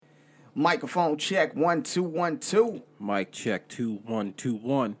Microphone check 1 2 1 2. Mic check 2 1 2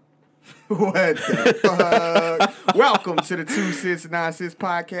 1. What the fuck? Welcome to the 2 Cents Nonsense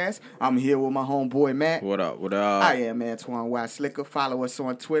podcast. I'm here with my homeboy Matt. What up? What up? I am Antoine Y. Slicker. Follow us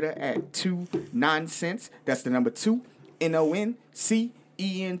on Twitter at 2 Nonsense. That's the number 2 NONCENTS.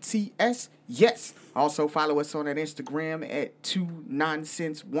 Yes. Also follow us on that Instagram at 2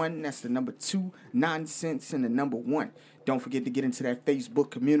 Nonsense 1. That's the number 2 Nonsense and the number 1. Don't forget to get into that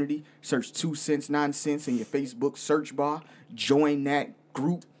Facebook community. Search 2 Cents Nonsense in your Facebook search bar. Join that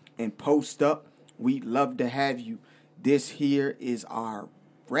group and post up. We'd love to have you. This here is our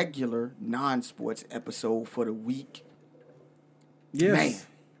regular non-sports episode for the week. Yes.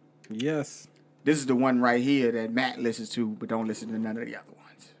 Man. Yes. This is the one right here that Matt listens to, but don't listen to none of the other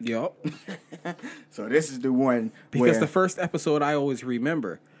ones. Yup. So this is the one Because where the first episode I always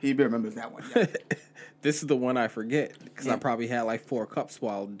remember. he remembers that one. Yeah. This is the one I forget. Because Yeah. I probably had like 4 cups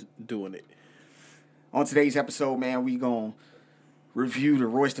while doing it. On today's episode, man, we going to review the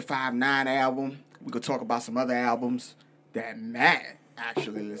Royce da 5'9" album. We're going to talk about some other albums that Matt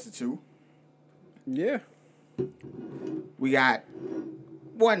actually listened to. Yeah. We got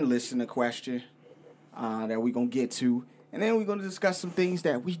one listener question that we're going to get to. And then we're going to discuss some things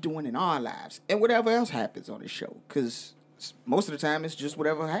that we doing in our lives. And whatever else happens on this show. Because most of the time, it's just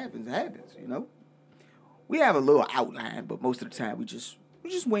whatever happens, you know? We have a little outline, but most of the time, we just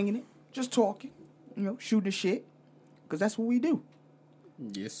winging it. Just talking. You know, shooting the shit. Because that's what we do.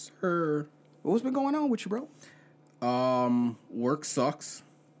 Yes, sir. What's been going on with you, bro? Work sucks.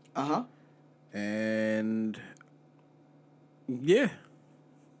 Uh-huh. And yeah.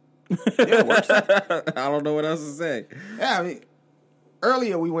 Yeah, works. I don't know what else to say. Yeah, I mean,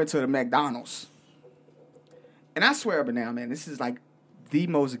 earlier we went to the McDonald's. And I swear but now, man, this is like the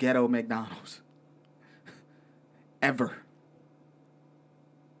most ghetto McDonald's ever.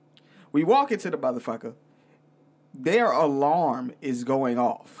 We walk into the motherfucker. Their alarm is going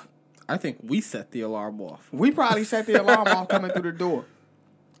off. I think we set the alarm off. We probably set the alarm off coming through the door.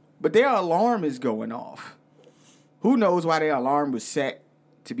 But their alarm is going off. Who knows why their alarm was set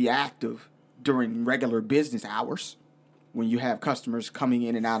to be active during regular business hours when you have customers coming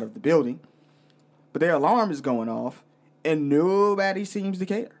in and out of the building. But their alarm is going off and nobody seems to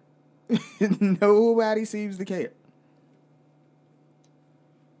care. Nobody seems to care.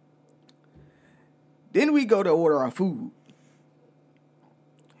 Then we go to order our food.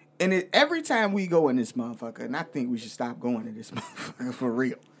 And every time we go in this motherfucker, and I think we should stop going in this motherfucker for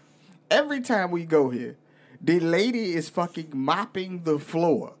real. Every time we go here, the lady is fucking mopping the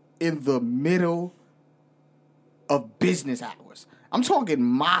floor in the middle of business hours. I'm talking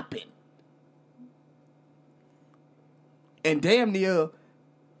mopping. And damn near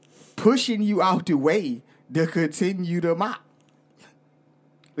pushing you out the way to continue to mop.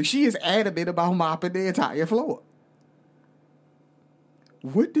 Like she is adamant about mopping the entire floor.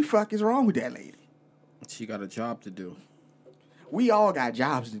 What the fuck is wrong with that lady? She got a job to do. We all got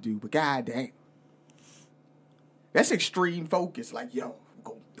jobs to do, but goddamn. That's extreme focus. Like, yo,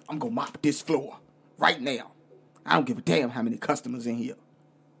 I'm going to mop this floor right now. I don't give a damn how many customers in here.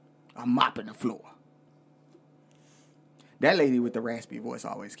 I'm mopping the floor. That lady with the raspy voice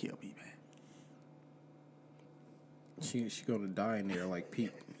always kill me, man. She gonna die in there like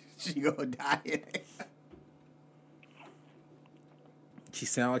Pete. She gonna die in there. She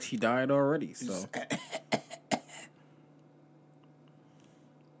sound like she died already, so.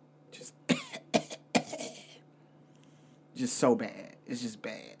 Just so bad. It's just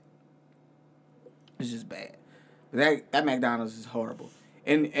bad. It's just bad. That McDonald's is horrible.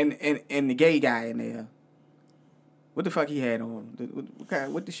 And the gay guy in there, what the fuck he had on?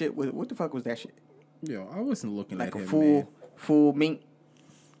 What the fuck was that shit? Yo, I wasn't looking like at him, a man. full mink,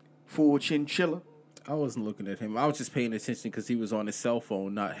 full chinchilla. I wasn't looking at him. I was just paying attention because he was on his cell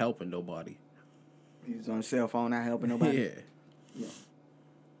phone, not helping nobody. He was on his cell phone, not helping nobody. Yeah.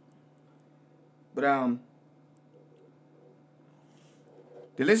 But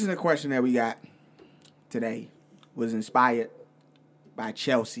the listener question that we got today was inspired by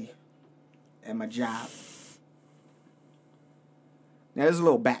Chelsea and my job. Now, there's a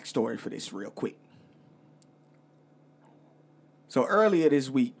little backstory for this real quick. So earlier this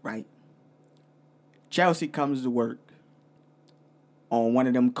week, right, Chelsea comes to work on one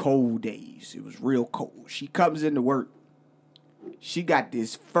of them cold days. It was real cold. She comes into work. She got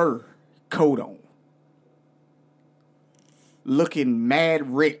this fur coat on. Looking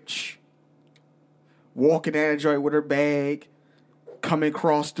mad rich. Walking down the joint with her bag. Coming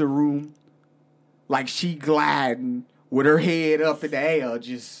across the room. Like she gliding with her head up in the air.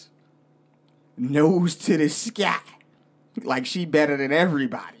 Just nose to the sky. Like she better than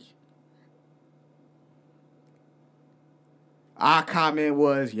everybody. Our comment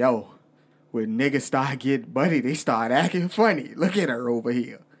was, yo, when niggas start getting money, they start acting funny. Look at her over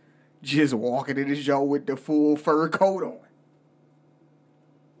here. Just walking in the show with the full fur coat on.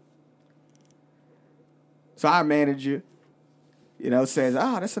 So our manager, says,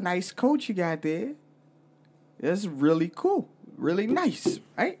 oh, that's a nice coat you got there. That's really cool. Really nice,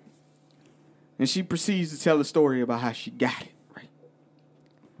 right? And she proceeds to tell a story about how she got it, right?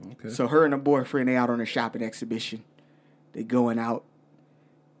 Okay. So her and her boyfriend, they out on a shopping exhibition. They going out.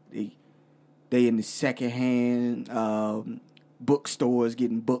 They in the secondhand bookstores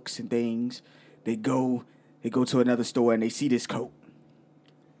getting books and things. They go to another store and they see this coat.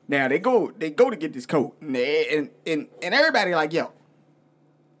 Now they go to get this coat and everybody like, yo,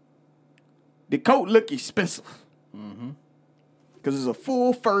 the coat look expensive. Mm-hmm. Because it's a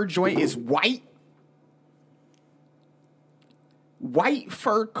full fur joint. It's white. White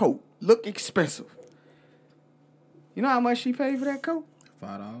fur coat. Look expensive. You know how much she paid for that coat?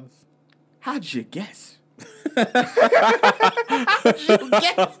 $5. How'd you guess? How'd you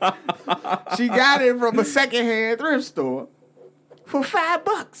guess? She got it from a secondhand thrift store for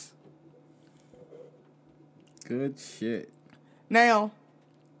 $5. Good shit. Now,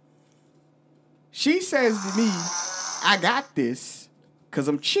 she says to me, I got this because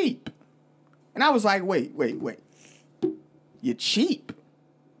I'm cheap. And I was like, wait. You're cheap?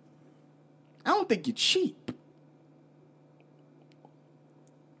 I don't think you're cheap.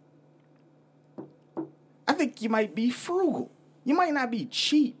 I think you might be frugal. You might not be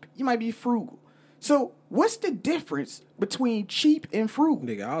cheap. You might be frugal. So what's the difference between cheap and frugal?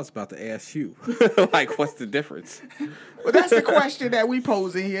 Nigga, I was about to ask you. Like, what's the difference? Well, that's the question that we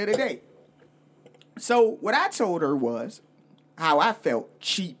posing here today. So what I told her was how I felt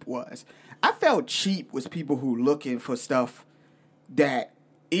cheap was. I felt cheap was people who looking for stuff that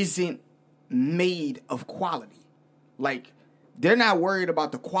isn't made of quality. Like, they're not worried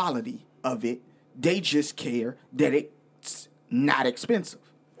about the quality of it. They just care that it's not expensive.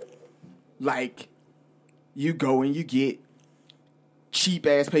 Like, you go and you get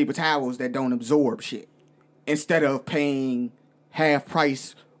cheap-ass paper towels that don't absorb shit. Instead of paying half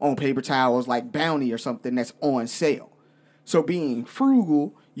price on paper towels like Bounty or something that's on sale. So being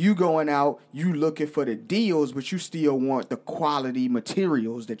frugal, you going out, you looking for the deals, but you still want the quality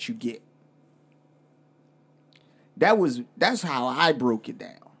materials that you get. That's how I broke it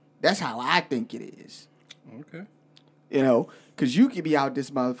down. That's how I think it is. Okay. Because you could be out this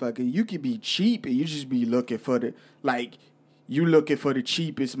motherfucker, you could be cheap and you just be looking for you looking for the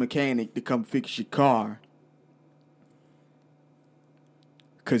cheapest mechanic to come fix your car.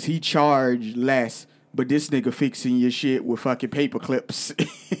 Because he charged less, but this nigga fixing your shit with fucking paper clips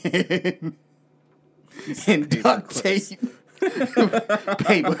and duct tape.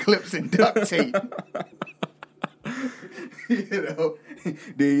 Paper clips and duct tape.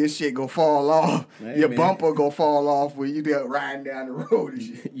 Then your shit go fall off. Hey, your bumper go fall off when you riding down the road and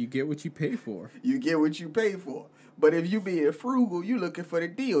shit. You get what you pay for. You get what you pay for. But if you being frugal, you looking for the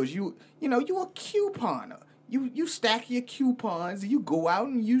deals. You a couponer. You stack your coupons and you go out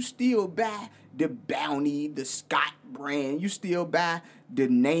and you still buy the Bounty, the Scott brand. You still buy the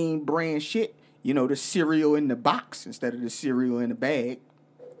name brand shit. The cereal in the box instead of the cereal in the bag.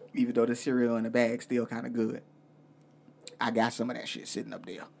 Even though the cereal in the bag still kind of good. I got some of that shit sitting up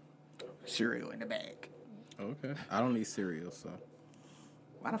there. Cereal in the bag. Okay. I don't eat cereal, so.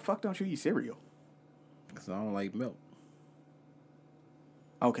 Why the fuck don't you eat cereal? Because I don't like milk.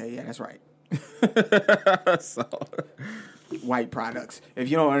 Okay, yeah, that's right. So. White products.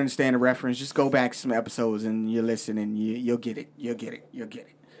 If you don't understand the reference, just go back some episodes and you listen and you'll get it. You'll get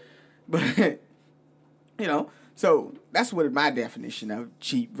it. But, so that's what my definition of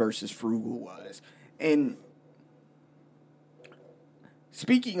cheap versus frugal was. And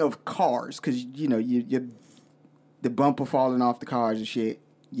speaking of cars, because, you the bumper falling off the cars and shit,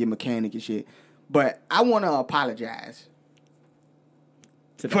 your mechanic and shit. But I want to apologize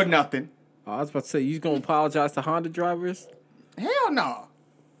for nothing. I was about to say, you going to apologize to Honda drivers? Hell no.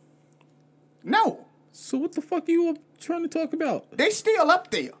 No. So what the fuck are you trying to talk about? They still up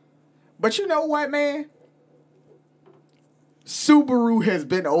there. But you know what, man? Subaru has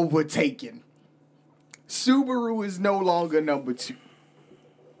been overtaken. Subaru is no longer number 2.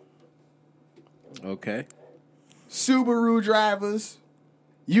 Okay. Subaru drivers,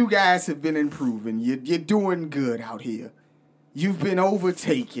 you guys have been improving. You're doing good out here. You've been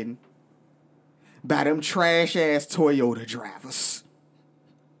overtaken by them trash-ass Toyota drivers.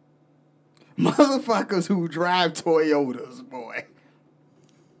 Motherfuckers who drive Toyotas, boy.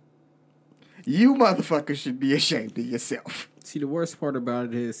 You motherfuckers should be ashamed of yourself. See, the worst part about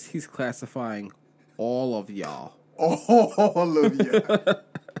it is he's classifying all of y'all. All of you.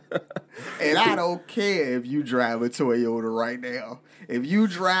 And I don't care if you drive a Toyota right now. If you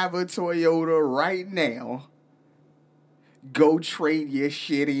drive a Toyota right now, go trade your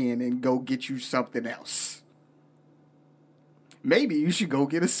shit in and go get you something else. Maybe you should go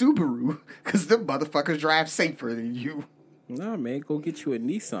get a Subaru, because the motherfuckers drive safer than you. Nah, man, go get you a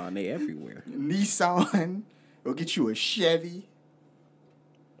Nissan. They everywhere. Nissan. Go get you a Chevy.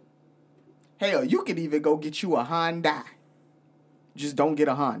 Hell, you could even go get you a Hyundai. Just don't get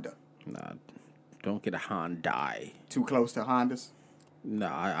a Honda. Nah, don't get a Hyundai. Too close to Hondas?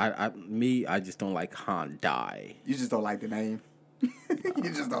 Nah, I just don't like Hyundai. You just don't like the name? You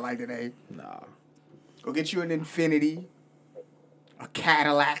just don't like the name? Nah. Go get you an Infiniti, a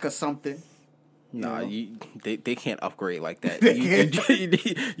Cadillac or something. Nah, they can't upgrade like that.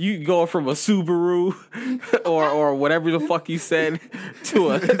 They You go from a Subaru or whatever the fuck you said to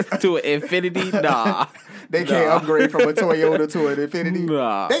an Infinity. Nah, they can't upgrade from a Toyota to an Infinity.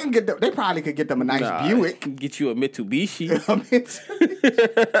 Nah, they can get. They probably could get them a nice Buick. Get you a Mitsubishi.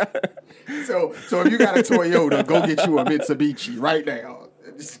 So if you got a Toyota, go get you a Mitsubishi right now.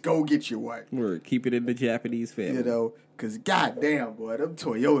 Just go get you one. Word, keep it in the Japanese family. You know, because goddamn, boy, them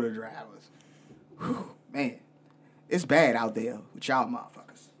Toyota drivers. Whew, man, it's bad out there with y'all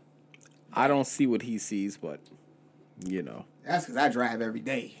motherfuckers. I don't see what he sees, but, you know. That's because I drive every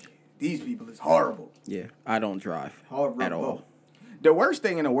day. These people is horrible. Yeah, I don't drive Horrible. at all. The worst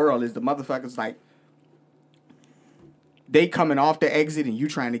thing in the world is the motherfuckers, like, they coming off the exit and you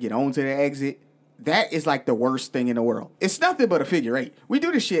trying to get onto the exit. That is like the worst thing in the world. It's nothing but a figure eight. We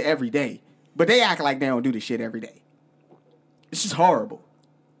do this shit every day, but they act like they don't do this shit every day. It's just horrible.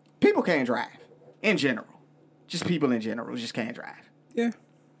 People can't drive. In general. Just people in general just can't drive. Yeah.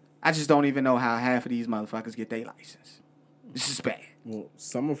 I just don't even know how half of these motherfuckers get their license. This is bad. Well,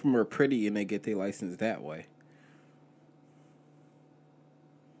 some of them are pretty and they get their license that way.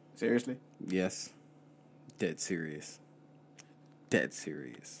 Seriously? Yes. Dead serious. Dead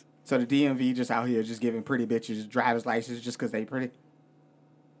serious. So the DMV just out here just giving pretty bitches driver's license just because they pretty?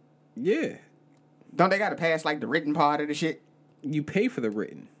 Yeah. Don't they got to pass like the written part of the shit? You pay for the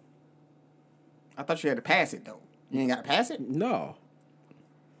written. I thought you had to pass it, though. You ain't got to pass it? No.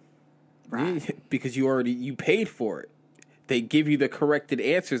 Right. Because you paid for it. They give you the corrected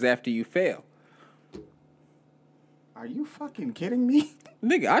answers after you fail. Are you fucking kidding me?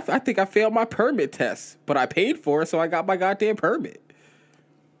 Nigga, I think I failed my permit test, but I paid for it, so I got my goddamn permit.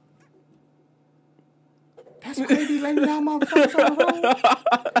 That's what they be letting y'all motherfuckers on the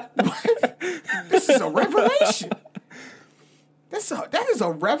road? What? This is a revelation. That is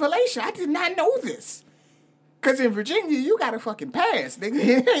a revelation. I did not know this. Because in Virginia, you got to fucking pass, nigga.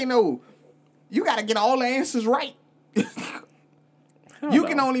 It ain't no... You got to get all the answers right. You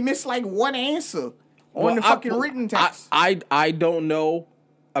can only miss like one answer on the fucking written test. I don't know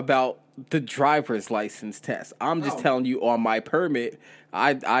about the driver's license test. I'm just telling you on my permit,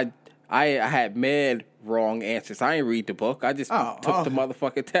 I had mad wrong answers. I ain't read the book. I just took the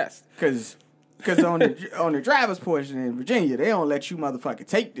motherfucking test. Because on the driver's portion in Virginia, they don't let you motherfucking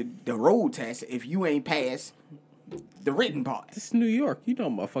take the road test if you ain't passed the written part. This is New York. You know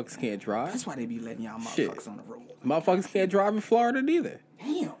motherfuckers can't drive. That's why they be letting y'all motherfuckers on the road. Motherfuckers can't drive in Florida neither.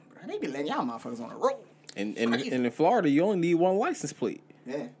 Damn, bro. They be letting y'all motherfuckers on the road. And in Florida, you only need one license plate.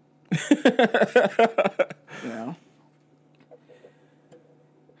 Yeah. You know?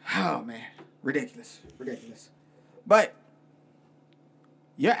 Oh, man. Ridiculous. But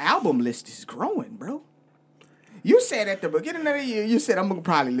your album list is growing, bro. You said at the beginning of the year, you said I'm going to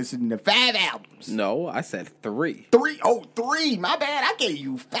probably listen to 5 albums. No, I said 3. 3? Oh, 3. My bad. I gave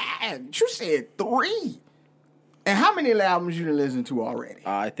you 5. You said 3. And how many albums you done listened to already?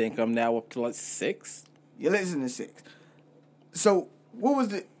 I think I'm now up to like 6. You listen to 6. So, what was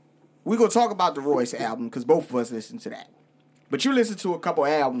the... We're going to talk about the Royce album because both of us listened to that. But you listened to a couple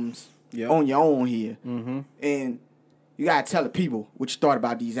albums on your own here. Mm-hmm. And you got to tell the people what you thought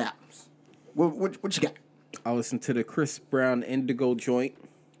about these albums. What you got? I listened to the Chris Brown Indigo joint.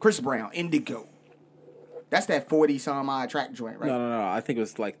 Chris Brown, Indigo. That's that 40-some odd track joint, right? No. I think it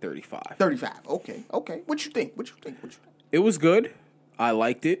was like 35. 35. Okay. What you think? It was good. I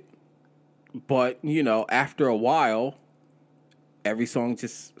liked it. But, you know, after a while, every song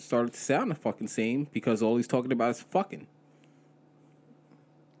just started to sound the fucking same because all he's talking about is fucking.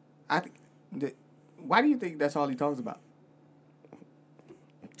 Why do you think that's all he talks about?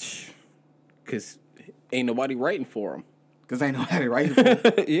 Because ain't nobody writing for him. Because ain't nobody writing for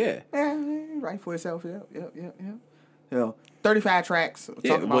him. Yeah. Writing for himself. Yeah. 35 tracks.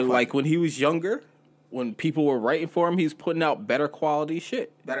 When he was younger, when people were writing for him, he was putting out better quality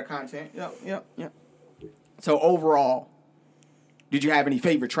shit. Better content. Yep. So overall, did you have any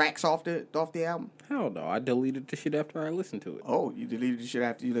favorite tracks off the album? Hell no, I deleted the shit after I listened to it. Oh, you deleted the shit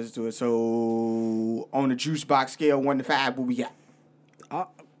after you listened to it. So on the Juice Box scale, 1 to 5, what we got?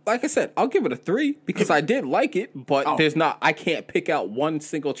 Like I said, I'll give it a 3 because I did like it, but I can't pick out one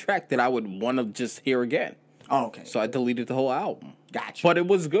single track that I would want to just hear again. Oh, okay. So I deleted the whole album. Gotcha. But it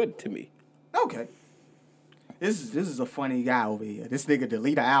was good to me. Okay. This is a funny guy over here. This nigga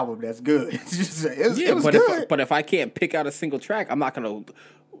delete an album that's good. It was good. But if I can't pick out a single track, I'm not gonna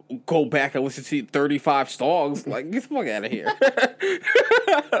go back and listen to 35 songs. Like, get the fuck out of here.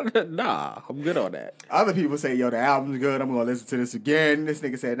 Nah, I'm good on that. Other people say, yo, the album's good. I'm gonna listen to this again. This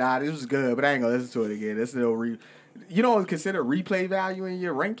nigga said, nah, this was good, but I ain't gonna listen to it again. This you don't consider replay value in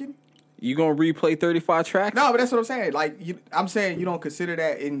your ranking? You gonna replay 35 tracks? No, but that's what I'm saying. Like, I'm saying you don't consider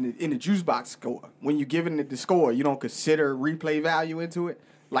that in the Juice Box score. When you giving it the score, you don't consider replay value into it.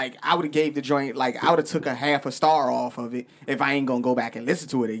 Like, I would have gave the joint, like, I would have took a half a star off of it if I ain't gonna go back and listen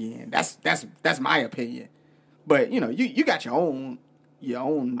to it again. That's my opinion. But, you know, you got your own.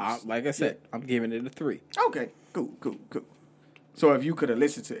 Like I said, I'm giving it a 3. Okay, cool. So if you could have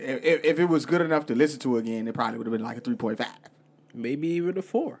listened to it, if it was good enough to listen to again, it probably would have been like a 3.5. Maybe even a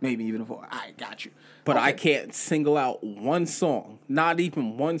 4. I got you. But okay. I can't single out one song, not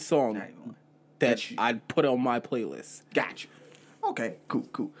even one song, that I'd put on my playlist. Got you. Okay,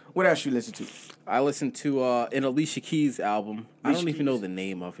 cool. What else you listen to? I listened to an Alicia Keys album. I don't even know the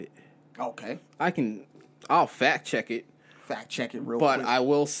name of it. Okay. I'll fact check it. Fact check it real quick. But I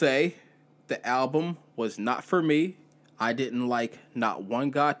will say the album was not for me. I didn't like not one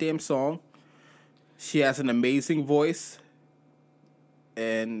goddamn song. She has an amazing voice.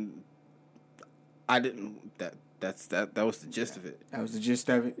 And I didn't. That was the gist of it. That was the gist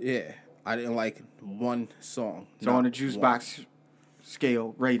of it. Yeah, I didn't like one song. So on the Juice Box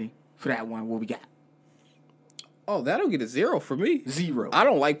scale rating for that one, what we got? Oh, that'll get a 0 for me. 0. I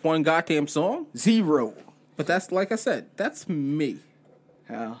don't like one goddamn song. 0. But that's, like I said, that's me.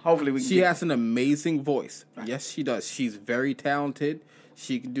 Hopefully She has an amazing voice. Right. Yes, she does. She's very talented.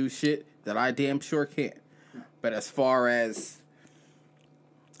 She can do shit that I damn sure can't. But as far as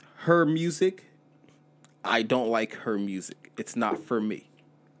her music, I don't like her music. It's not for me.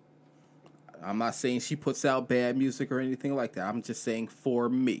 I'm not saying she puts out bad music or anything like that. I'm just saying for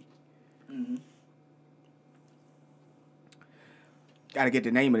me. Mm-hmm. Got to get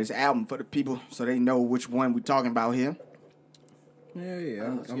the name of this album for the people so they know which one we're talking about here. Yeah,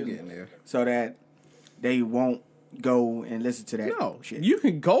 I'm getting there. So that they won't go and listen to that shit. You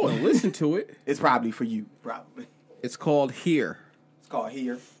can go and listen to it. It's probably for you, probably. It's called Here. It's called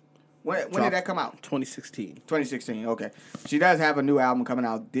Here. When did that come out? 2016. 2016, okay. She does have a new album coming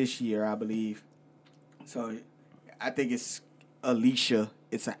out this year, I believe. So I think it's Alicia.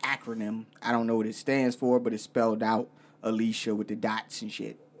 It's an acronym. I don't know what it stands for, but it's spelled out Alicia with the dots and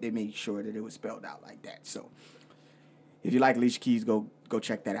shit. They made sure that it was spelled out like that. So if you like Alicia Keys, go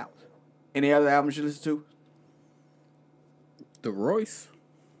check that out. Any other albums you listen to? The Royce.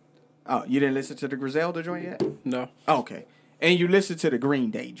 Oh, you didn't listen to the Griselda joint yet? No. Okay. And you listened to the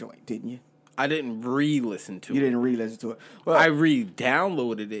Green Day joint, didn't you? I didn't re-listen to it. You didn't re-listen to it. Well, I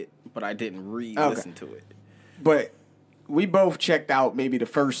re-downloaded it, but I didn't re-listen to it. But we both checked out maybe the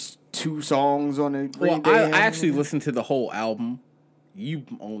first 2 songs on the Green Day album. I actually listened to the whole album. You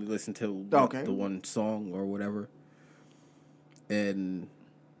only listened to the one song or whatever. And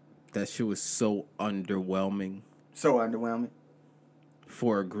that shit was so underwhelming. So underwhelming?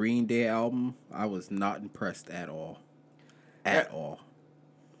 For a Green Day album, I was not impressed at all. At all.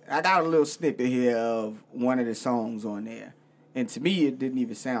 I got a little snippet here of one of the songs on there. And to me, it didn't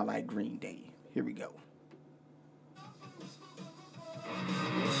even sound like Green Day. Here we go.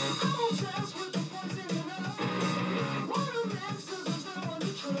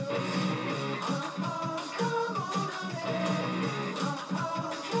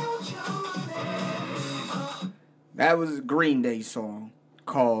 That was a Green Day song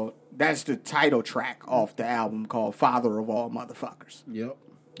called, that's the title track off the album called Father of All Motherfuckers. Yep.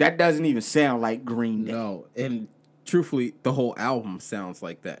 That doesn't even sound like Green Day. No, and truthfully, the whole album sounds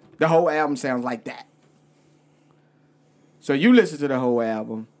like that. The whole album sounds like that. So you listen to the whole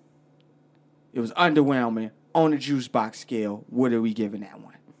album. It was underwhelming. On the Juice Box scale, what are we giving that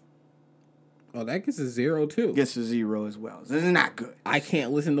one? Oh, that gets a 0 too. Gets a 0 as well. This is not good. I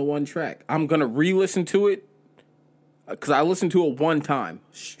can't listen to one track. I'm going to re-listen to it because I listened to it one time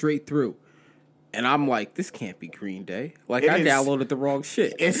straight through. And I'm like, this can't be Green Day. Like, I downloaded the wrong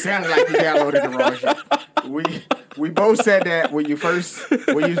shit. It sounded like you downloaded the wrong shit. We both said that when you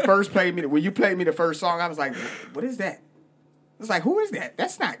played me the first song. I was like, what is that? I was like, who is that?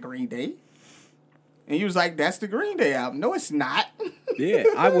 That's not Green Day. And you was like, that's the Green Day album. No, it's not. Yeah,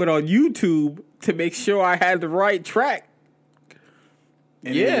 I went on YouTube to make sure I had the right track.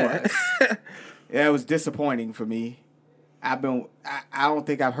 And yeah. Yeah, it was disappointing for me. I don't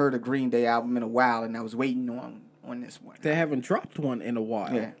think I've heard a Green Day album in a while, and I was waiting on this one. They haven't dropped one in a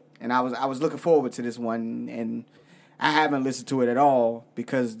while. Yeah, and I was looking forward to this one, and I haven't listened to it at all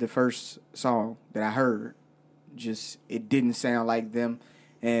because the first song that I heard it didn't sound like them,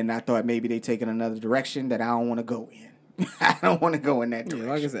 and I thought maybe they taking another direction that I don't want to go in. I don't want to go in that direction.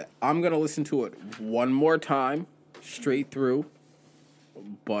 Yeah, like I said, I'm gonna listen to it one more time, straight through.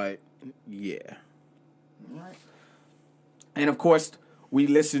 But yeah. All right. And of course,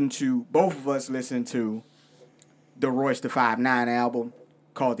 both of us listened to the Royce da 5'9" album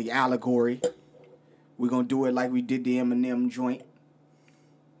called The Allegory. We're going to do it like we did the Eminem joint.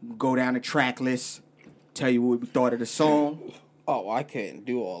 Go down the track list, tell you what we thought of the song. Oh, I can't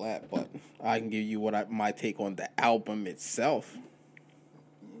do all that, but I can give you my take on the album itself.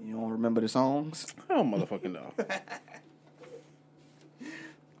 You don't remember the songs? I don't motherfucking know.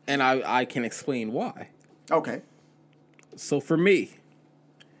 And I can explain why. Okay. So for me,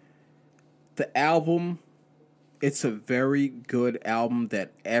 the album, it's a very good album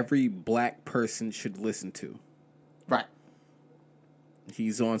that every black person should listen to. Right.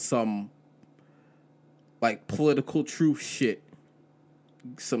 He's on some like political truth shit.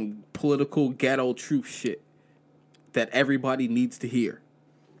 Some political ghetto truth shit that everybody needs to hear.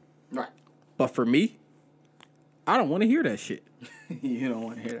 Right. But for me, I don't want to hear that shit. You don't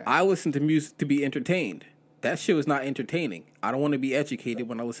want to hear that. I listen to music to be entertained. That shit was not entertaining. I don't want to be educated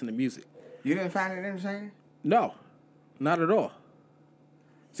when I listen to music. You didn't find it entertaining? No, not at all.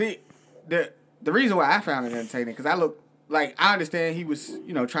 See, the reason why I found it entertaining, because I understand he was,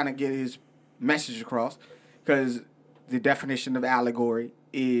 trying to get his message across, because the definition of allegory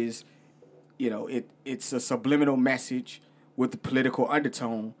is, it's a subliminal message with a political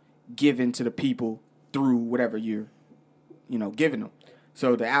undertone given to the people through whatever you're, giving them.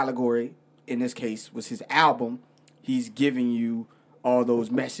 So the allegory, in this case, was his album. He's giving you all those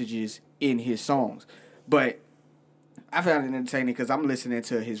messages in his songs. But I found it entertaining because I'm listening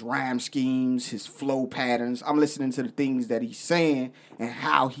to his rhyme schemes, his flow patterns. I'm listening to the things that he's saying and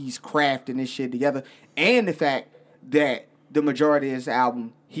how he's crafting this shit together. And the fact that the majority of his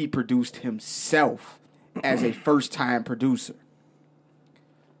album, he produced himself as a first-time producer.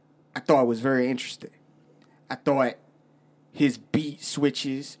 I thought it was very interesting. I thought his beat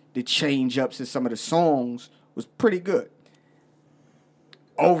switches, the change-ups in some of the songs was pretty good.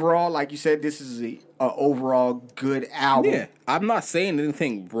 Overall, like you said, this is a overall good album. Yeah, I'm not saying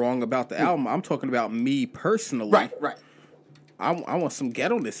anything wrong about the album. I'm talking about me personally. Right. I want some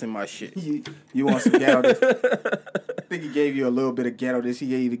ghetto-ness in my shit. You want some ghetto-ness. I think he gave you a little bit of ghetto-ness. He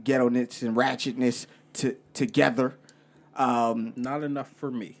gave you the ghetto-ness and ratchetness together. Not enough for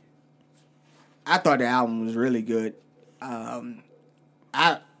me. I thought the album was really good.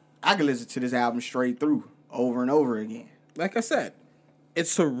 I could listen to this album straight through over and over again. Like I said,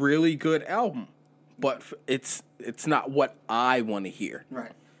 it's a really good album, but it's not what I want to hear.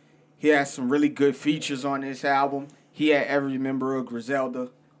 Right. He has some really good features on this album. He had every member of Griselda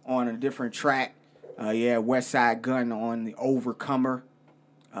on a different track. He had Westside Gunn on the Overcomer.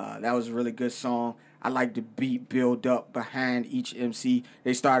 That was a really good song. I like the beat build up behind each MC.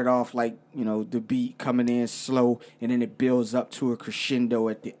 They started off like, the beat coming in slow, and then it builds up to a crescendo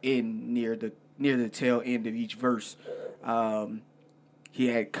at the end near the tail end of each verse. He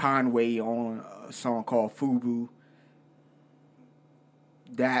had Conway on a song called Fubu.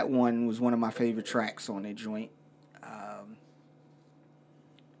 That one was one of my favorite tracks on that joint.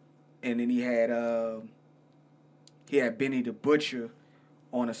 And then he had Benny the Butcher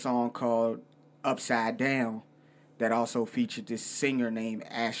on a song called Upside Down that also featured this singer named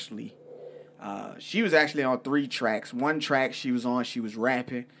Ashley. She was actually on 3 tracks. One track she was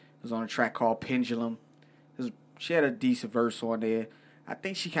rapping. It was on a track called Pendulum. She had a decent verse on there. I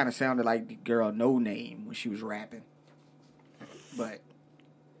think she kind of sounded like the girl No Name when she was rapping. But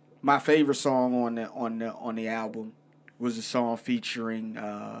my favorite song on the album was a song featuring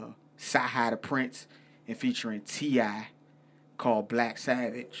Sci-Hi the Prince and featuring T.I. called Black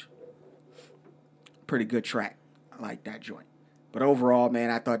Savage. Pretty good track. I like that joint. But overall, man,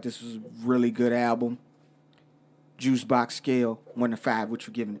 I thought this was a really good album. Juice box scale, 1 to 5. What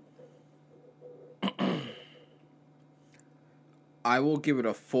you giving it? I will give it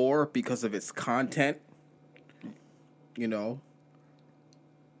a 4 because of its content.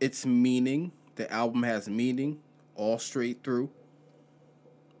 Its meaning. The album has meaning all straight through.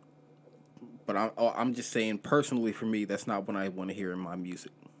 But I'm just saying, personally, for me, that's not what I want to hear in my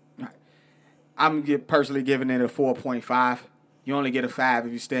music. I'm personally giving it a 4.5. You only get a 5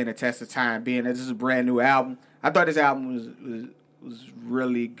 if you stand the test of time. Being that this is a brand new album, I thought this album was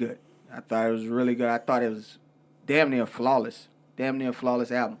really good. I thought it was really good. I thought it was damn near flawless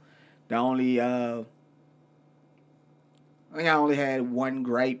album. The only I think I only had one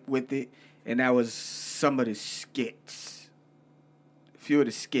gripe with it, and that was some of the skits. A few of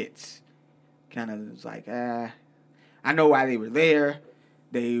the skits kind of was like, I know why they were there.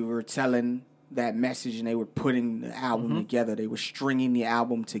 They were telling that message, and they were putting the album together. They were stringing the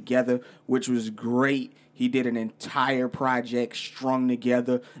album together, which was great. He did an entire project strung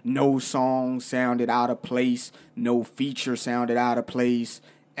together. No song sounded out of place. No feature sounded out of place.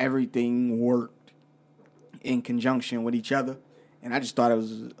 Everything worked in conjunction with each other. And I just thought it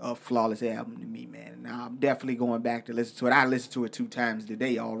was a flawless album to me, man. Now, I'm definitely going back to listen to it. I listened to it 2 times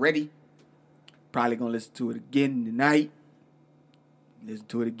today already. Probably going to listen to it again tonight. Listen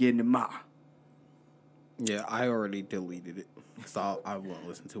to it again tomorrow. Yeah, I already deleted it, so I won't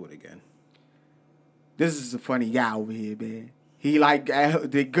listen to it again. This is a funny guy over here, man. He like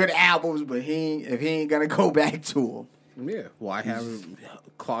the good albums, but if he ain't gonna go back to them. Yeah, well, I have it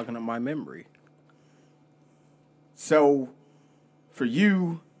clogging up my memory. So, for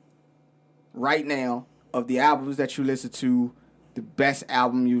you, right now, of the albums that you listen to, the best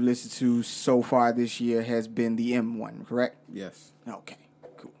album you listened to so far this year has been the M one, correct? Yes. Okay,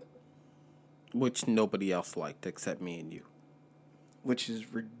 cool. Which nobody else liked except me and you. Which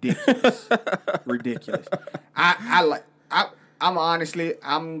is ridiculous. Ridiculous. I'm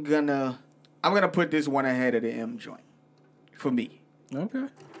gonna put this one ahead of the M joint. For me. Okay.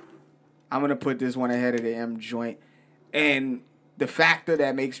 I'm gonna put this one ahead of the M joint. And the factor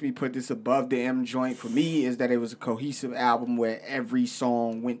that makes me put this above the M joint for me is that it was a cohesive album where every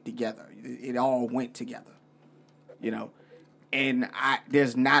song went together. It all went together. You know. And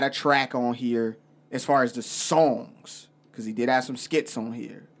there's not a track on here as far as the songs. Because he did have some skits on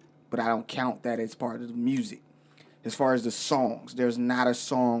here. But I don't count that as part of the music. As far as the songs, there's not a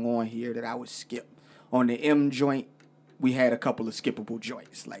song on here that I would skip. On the M joint, we had a couple of skippable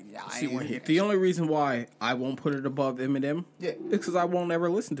joints. Like, yeah, I ain't want to hear that. The only reason why I won't put it above Eminem is because I won't ever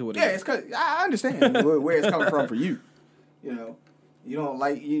listen to it again. Yeah, it's because I understand where it's coming from for you. You know, you don't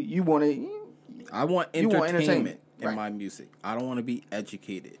like, you want to... I want entertainment in my music. I don't want to be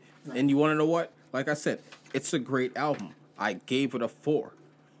educated. Right. And you want to know what? Like I said, it's a great album. I gave it a 4.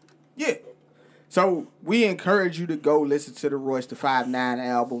 Yeah. So we encourage you to go listen to the Royce da 5'9"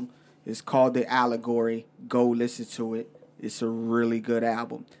 album. It's called The Allegory. Go listen to it. It's a really good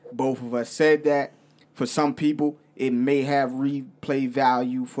album. Both of us said that. For some people, it may have replay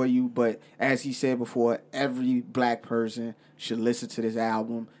value for you, but as he said before, every black person should listen to this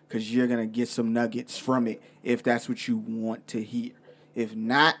album because you're going to get some nuggets from it if that's what you want to hear. If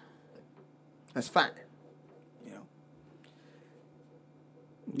not, that's fine.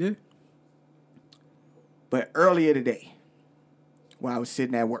 Yeah. But earlier today, while I was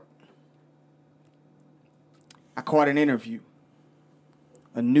sitting at work, I caught an interview.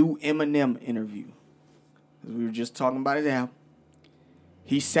 A new Eminem interview. We were just talking about his album.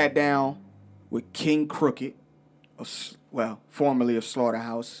 He sat down with King Crooked, formerly of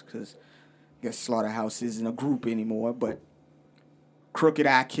Slaughterhouse, because I guess Slaughterhouse isn't a group anymore, but Crooked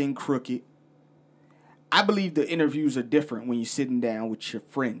I, King Crooked. I believe the interviews are different when you're sitting down with your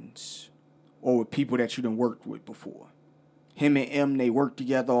friends or with people that you done worked with before. Him and M, they work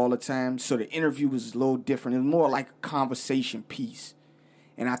together all the time, so the interview was a little different. It was more like a conversation piece.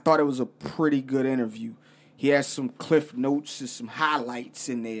 And I thought it was a pretty good interview. He has some cliff notes and some highlights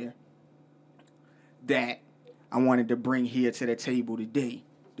in there that I wanted to bring here to the table today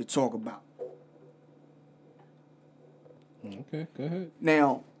to talk about. Okay, go ahead.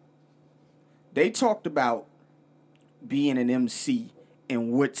 Now, they talked about being an MC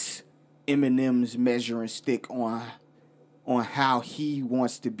and what's Eminem's measuring stick on how he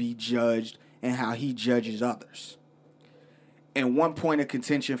wants to be judged and how he judges others. And one point of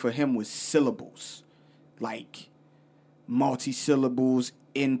contention for him was syllables, like multi-syllables,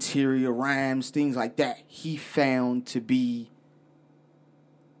 interior rhymes, things like that. He found to be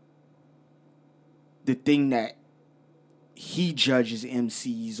the thing that he judges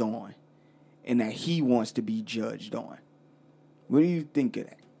MCs on and that he wants to be judged on. What do you think of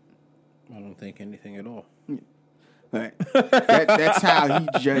that? I don't think anything at all. Right. That's how he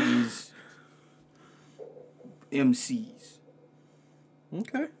judges MCs.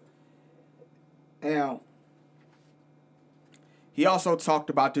 Okay. Now, he also talked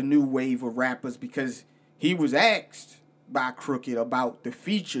about the new wave of rappers because he was asked by Crooked about the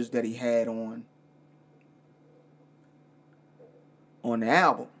features that he had on the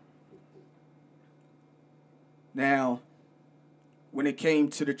album. Now, when it came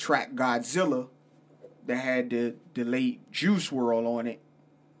to the track Godzilla that had the late Juice WRLD on it,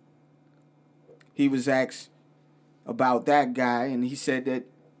 he was asked about that guy, and he said that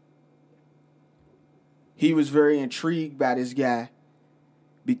he was very intrigued by this guy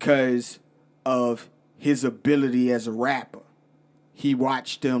because of his ability as a rapper. He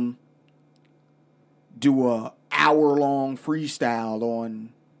watched him do a hour-long freestyle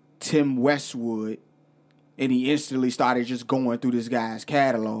on Tim Westwood, and he instantly started just going through this guy's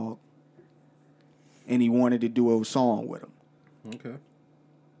catalog, and he wanted to do a song with him. Okay.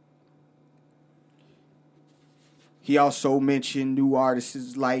 He also mentioned new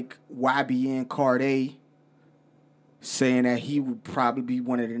artists like YBN Cordae, saying that he would probably be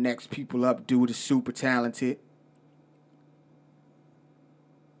one of the next people up due to super talented.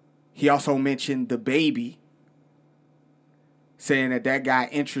 He also mentioned the Baby, saying that guy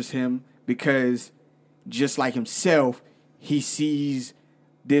interests him because just like himself, he sees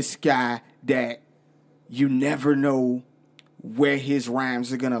this guy that you never know where his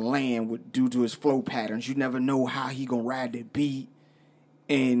rhymes are going to land with due to his flow patterns. You never know how he going to ride the beat.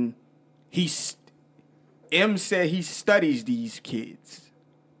 And M said he studies these kids.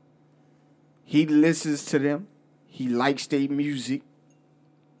 He listens to them. He likes their music.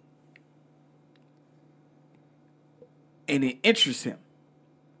 And it interests him.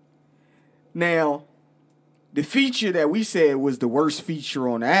 Now, the feature that we said was the worst feature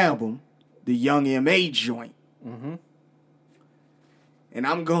on the album, the Young M.A. joint. Mm-hmm. And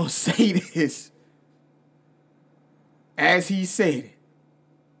I'm going to say this as he said it.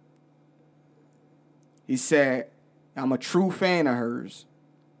 He said, I'm a true fan of hers.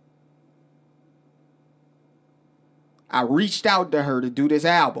 I reached out to her to do this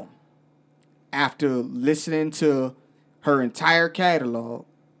album after listening to her entire catalog,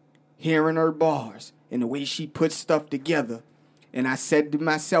 hearing her bars, and the way she puts stuff together. And I said to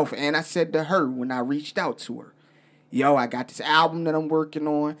myself, and I said to her when I reached out to her, yo, I got this album that I'm working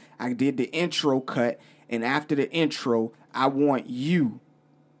on. I did the intro cut. And after the intro, I want you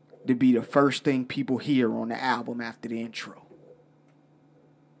to be the first thing people hear on the album after the intro.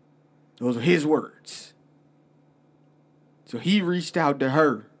 Those are his words. So he reached out to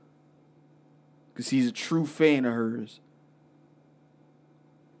her because he's a true fan of hers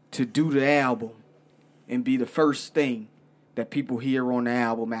to do the album and be the first thing that people hear on the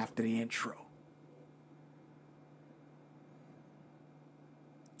album after the intro.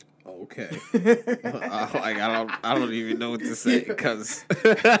 Okay. I don't even know what to say because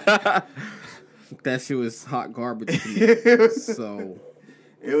that shit was hot garbage to me. So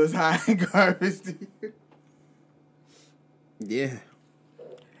it was hot garbage to you. Yeah.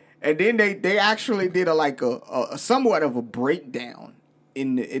 And then they actually did a somewhat of a breakdown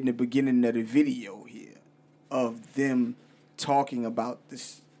in the beginning of the video here of them talking about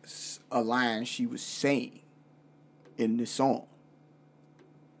a line she was saying in the song.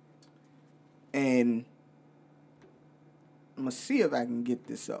 And I'm going to see if I can get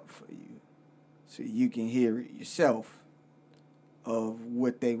this up for you so you can hear it yourself of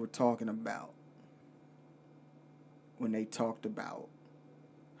what they were talking about when they talked about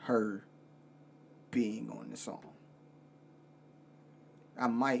her being on the song. I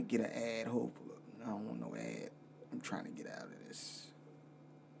might get an ad, hopefully. I don't want no ad. I'm trying to get out of this.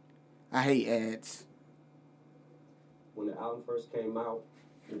 I hate ads. When the album first came out,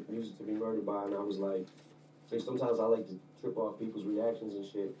 Music to Be Murdered By, and I was like sometimes I like to trip off people's reactions and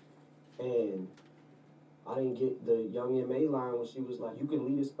shit. And I didn't get the Young M.A. line when she was like, you can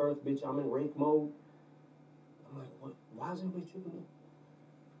leave this earth, bitch, I'm in rake mode. I'm like, what? Why is everybody tripping?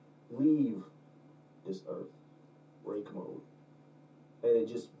 Leave this earth, rake mode. And it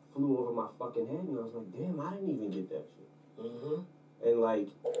just flew over my fucking head, and I was like, damn, I didn't even get that shit. Mm-hmm. And like,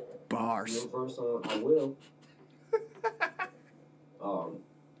 bars. Your verse on I Will.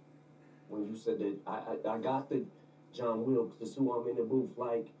 When you said that I got the John Wilkes, the who I'm in the booth,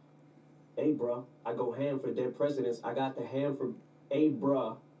 like, hey, bruh, I go ham for dead presidents. I got the ham for a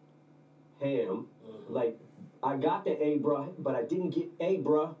bruh ham. Mm-hmm. Like, I got the a bruh, but I didn't get a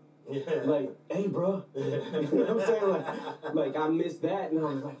bruh. Yeah. Like, hey, bruh. You know what I'm saying? Like, I missed that, and I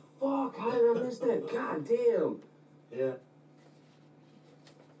was like, fuck, how did I miss that? God damn. Yeah.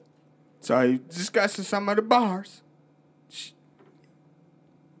 So he discussing some of the bars.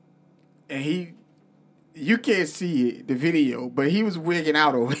 And you can't see it, the video, but he was wigging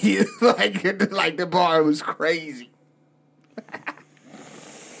out over here. like the bar was crazy.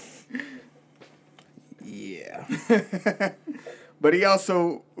 Yeah. But he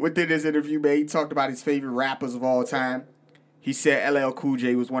also, within this interview, man, he talked about his favorite rappers of all time. He said LL Cool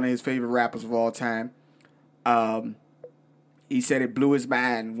J was one of his favorite rappers of all time. He said it blew his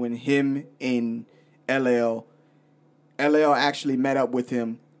mind when him and LL actually met up with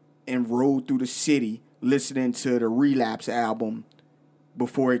him and rode through the city listening to the Relapse album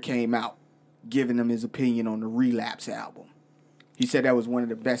before it came out, giving him his opinion on the Relapse album. He said that was one of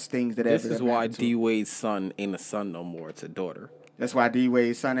the best things that ever happened. This is why D Wade's son ain't a son no more; it's a daughter. That's why D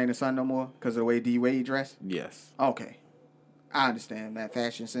Wade's son ain't a son no more? Because of the way D Wade dressed? Yes. Okay. I understand that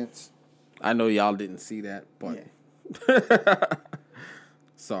fashion sense. I know y'all didn't see that, but yeah.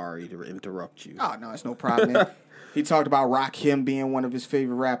 Sorry to interrupt you. Oh, no, it's no problem, man. He talked about Rakim being one of his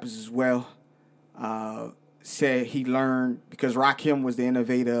favorite rappers as well. Said he learned, because Rakim was the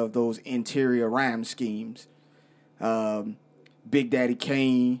innovator of those interior rhyme schemes. Big Daddy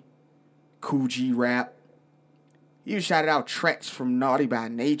Kane, Kool G Rap. He shouted out Tretch from Naughty by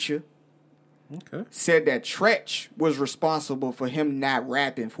Nature. Okay. Said that Tretch was responsible for him not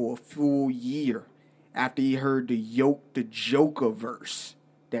rapping for a full year after he heard the Joker verse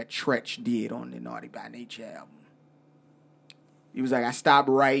that Tretch did on the Naughty by Nature album. He was like, I stopped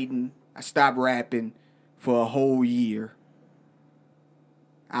writing, I stopped rapping for a whole year.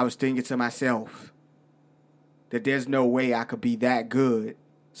 I was thinking to myself that there's no way I could be that good,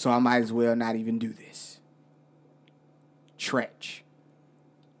 so I might as well not even do this. Tretch.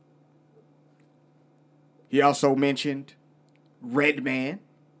 He also mentioned Redman.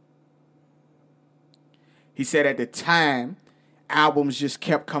 He said at the time, albums just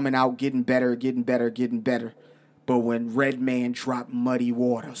kept coming out, getting better. But when Redman dropped Muddy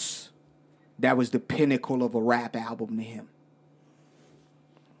Waters, that was the pinnacle of a rap album to him.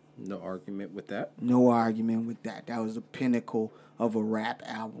 No argument with that. No argument with that. That was the pinnacle of a rap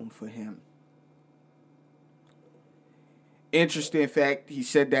album for him. Interesting fact, he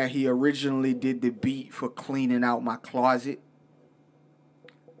said that he originally did the beat for Cleaning Out My Closet.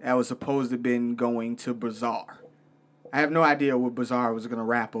 That was supposed to have been going to Bizarre. I have no idea what Bizarre was going to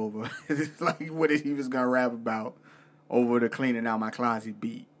rap over. It's like what he was going to rap about over the Cleaning Out My Closet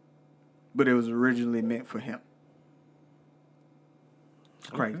beat. But it was originally meant for him. It's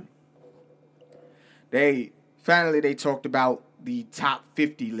crazy. Okay. They talked about the top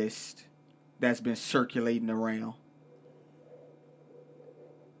 50 list that's been circulating around.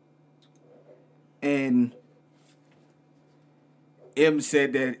 And M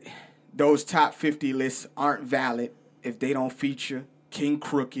said that those top 50 lists aren't valid if they don't feature King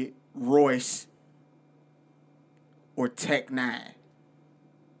Crooked, Royce, or Tech Nine,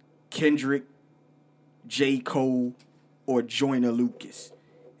 Kendrick, J. Cole, or Joyner Lucas.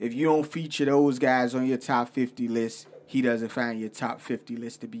 If you don't feature those guys on your top 50 list, he doesn't find your top 50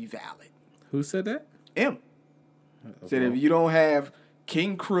 list to be valid. Who said that? M. Said if you don't have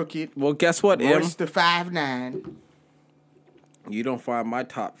King Crooked, well, guess what, Royce the 5'9", you don't find my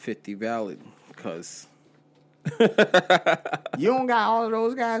top 50 valid because you don't got all of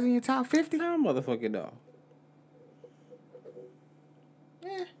those guys in your top 50? No, motherfucker, no.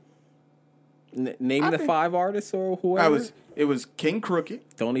 Name the 5 artists or whoever. It was King Crooked.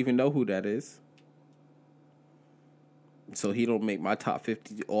 Don't even know who that is. So he don't make my top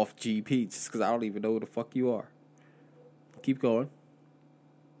 50 off GP just because I don't even know who the fuck you are. Keep going.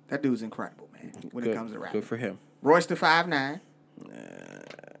 That dude's incredible, man, when it comes to rap. Good for him. Royce the 5'9",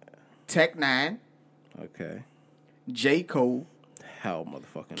 Tech Nine, okay, J. Cole, hell,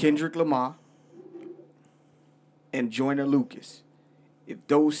 motherfucking Kendrick Lamar, and Joyner Lucas. If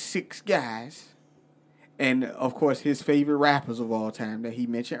those 6 guys, and of course his favorite rappers of all time that he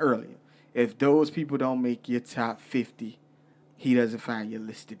mentioned earlier, if those people don't make your top 50, he doesn't find your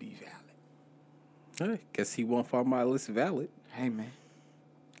list to be valid. Hey, guess he won't find my list valid. Hey, man.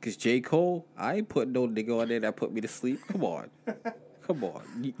 Because J. Cole, I ain't putting no nigga on there that put me to sleep. Come on. Come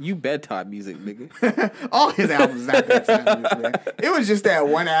on. You bedtime music, nigga. All his albums is not bedtime music, man. It was just that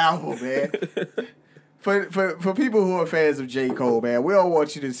one album, man. For people who are fans of J. Cole, man, we don't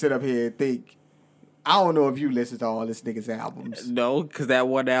want you to sit up here and think, I don't know if you listen to all this nigga's albums. No, because that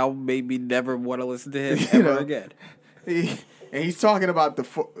one album made me never want to listen to him ever again. And he's talking about the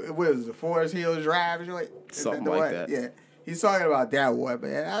Forest Hills Drive joint? Something like that. Yeah. He's talking about that one,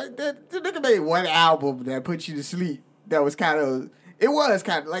 man. The nigga made one album that put you to sleep. That was kind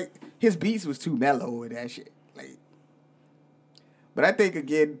of like, his beats was too mellow with that shit. Like, but I think,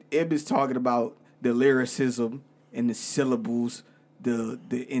 again, Ib is talking about the lyricism and the syllables, the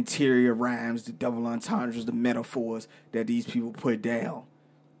interior rhymes, the double entendres, the metaphors that these people put down.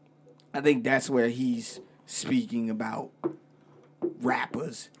 I think that's where he's speaking about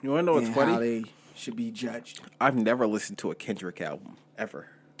rappers. You want to know what's funny? How they should be judged. I've never listened to a Kendrick album, ever.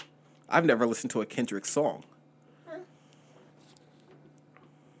 I've never listened to a Kendrick song.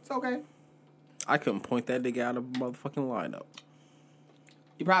 It's okay. I couldn't point that nigga out of a motherfucking lineup.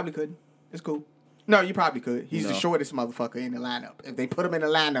 You probably could. It's cool. No, you probably could. He's the No. shortest motherfucker in the lineup. If they put him in the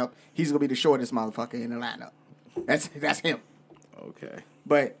lineup, he's gonna be the shortest motherfucker in the lineup. That's him. Okay.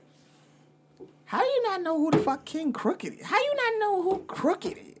 But how do you not know who the fuck King Crooked is? How you not know who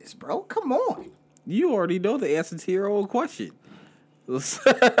Crooked is, bro? Come on. You already know the answer to your own question. Bro,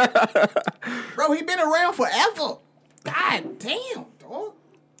 he been around forever. God damn, dog.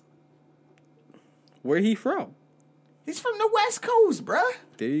 Where he from? He's from the West Coast, bro.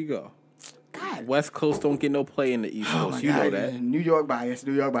 There you go. God. West Coast don't get no play in the East Oh Coast. my You God. know that. New York bias,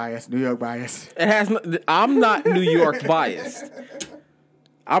 New York bias, New York bias. It has. I'm not New York biased.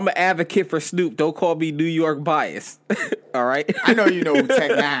 I'm an advocate for Snoop. Don't call me New York biased. All right. I know you know who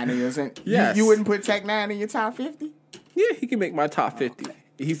Tech Nine is. And Yes. you wouldn't put Tech Nine in your top 50? Yeah, he can make my top 50.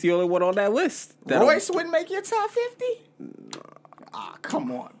 He's the only one on that list. Royce wouldn't make your top 50? Ah, come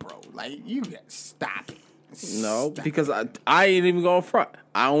on, bro. Like, you got stop it. No, Stop. because I ain't even going front.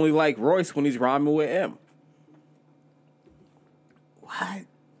 I only like Royce when he's rhyming with M. What?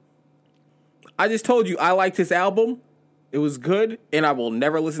 I just told you I liked his album. It was good, and I will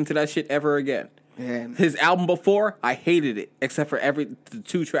never listen to that shit ever again. Man. His album before, I hated it, except for the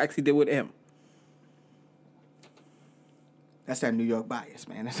 2 tracks he did with him. That's that New York bias,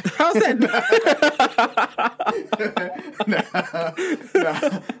 man. How's that?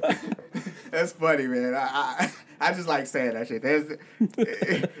 That's funny, man. I just like saying that shit.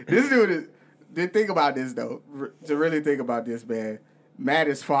 This dude is. Think about this though. To really think about this, man. Matt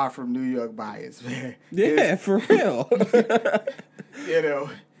is far from New York bias, man. Yeah, for real. You know,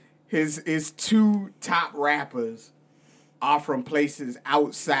 his 2 top rappers are from places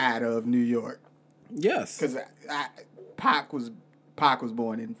outside of New York. Yes. Because Pac was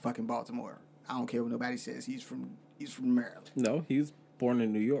born in fucking Baltimore. I don't care what nobody says. He's from Maryland. No, he was born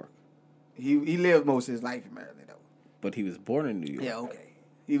in New York. He lived most of his life in Maryland though. But he was born in New York. Yeah, okay.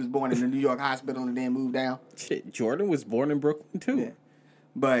 He was born in the New York hospital and then moved down. Shit, Jordan was born in Brooklyn too. Yeah.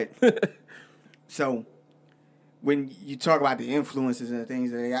 But so when you talk about the influences and the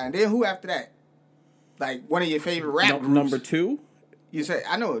things that they got, and then who after that? Like one of your favorite rap groups. Number 2? You say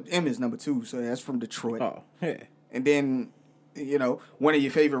I know M is number 2, so that's from Detroit. Oh, yeah. And then, you know, one of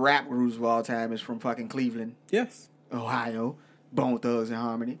your favorite rap groups of all time is from fucking Cleveland, Yes. Ohio, Bone Thugs and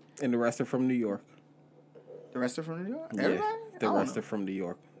Harmony. And the rest are from New York. The rest are from New York? Yeah, Everybody? the I don't rest know. are from New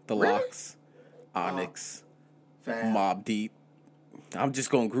York. The Really? Locks, Onyx, Fab. Mobb Deep. I'm just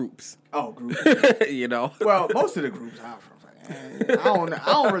going groups. Oh, groups. You know? Well, most of the groups are from fucking. I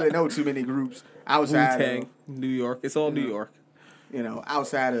don't really know too many groups outside Wu-Tang, of, New York. It's all New York. you know,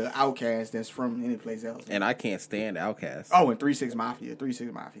 outside of Outkast that's from any place else. And I can't stand Outkast. Oh, and 3-6 Mafia.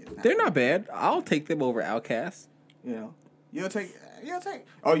 3-6 Mafia. They're not bad. I'll take them over Outkast. You know, you'll take.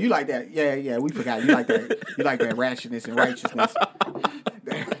 Oh, you like that? Yeah. We forgot. You like that. You like that ratchetness and righteousness.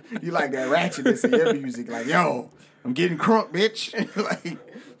 You like that ratchetness in your music. Like, yo, I'm getting crunk, bitch. Like,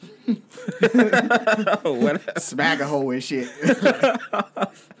 smack a hoe and shit.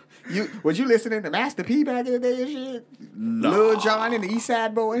 Was you listening to Master P back in the day and shit? No. Lil Jon and the East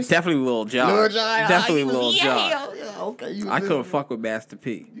Side Boys. Definitely Lil Jon. Lil Jon. Definitely Lil Jon. Yeah, okay. I couldn't fuck with Master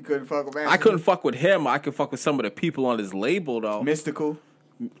P. You couldn't fuck with Master I couldn't fuck with him. I could fuck with some of the people on his label, though. Mystical.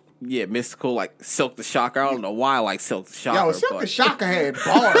 Yeah, Mystical, like Silk the Shocker. I don't know why I like Silk the Shocker. Yo, Silk the Shocker had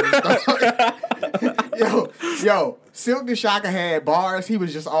bars. yo, Silk the Shocker had bars. He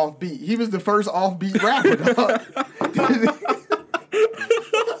was just offbeat. He was the first offbeat rapper, dog.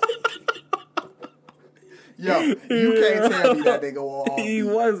 Yo, you can't tell me that nigga was offbeat. He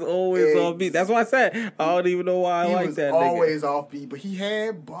was always offbeat. That's why I said I don't even know why I like that He was nigga. always offbeat, but he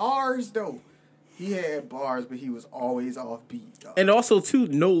had bars, though. He had bars, but he was always offbeat, dog. And also, too,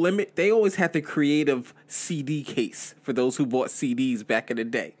 No Limit, they always had the creative CD case for those who bought CDs back in the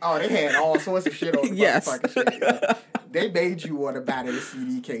day. Oh, they had all sorts of shit on the Yes. motherfucking shit. Yeah. They made you want to buy the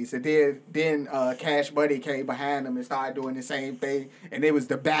CD case. And then Cash Money came behind them and started doing the same thing. And it was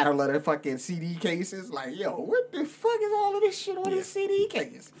the battle of the fucking CD cases. Like, yo, what the fuck is all of this shit on this CD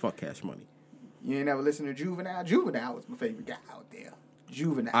case? Fuck Cash Money. You ain't never listened to Juvenile? Juvenile was my favorite guy out there.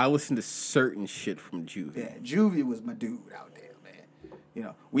 Juvenile. I listened to certain shit from Juvie. Yeah, Juvie was my dude out there, man. You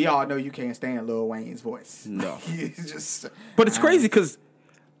know, we all know you can't stand Lil Wayne's voice. No. He's just... But it's crazy because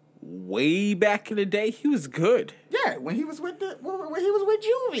way back in the day, he was good. Yeah, when he was with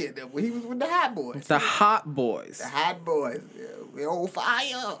Juvie, when he was with the Hot Boys. The Hot Boys. The Hot Boys. Yeah, we on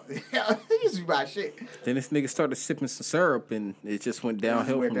fire. He used to be my shit. Then this nigga started sipping some syrup and it just went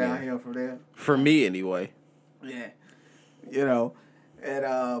downhill Went from there. downhill from there. For me, anyway. Yeah. You know, and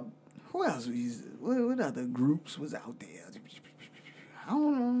who else was... What other groups was out there? I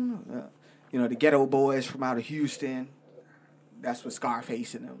don't know. You know, the Ghetto Boys from out of Houston. That's what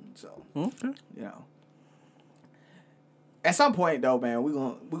Scarface in them. So, you know. At some point, though, man,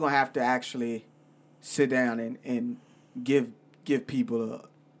 we're gonna have to actually sit down and give people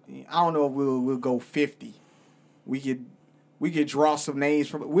I don't know if we'll go 50. We could draw some names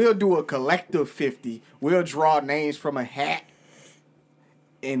from. We'll do a collective 50. We'll draw names from a hat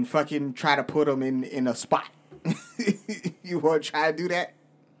and fucking try to put them in a spot. You want to try to do that?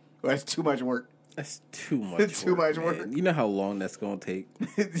 Well, that's too much work. That's too much. Much work. You know how long that's gonna take.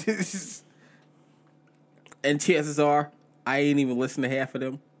 And chances are, I ain't even listen to half of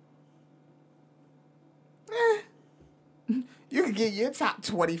them. You can get your top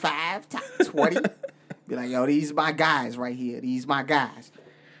 25, top 20. Be like, yo, these my guys right here. These my guys.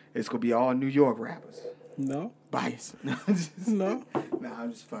 It's gonna be all New York rappers. No. Bias. No. Nah,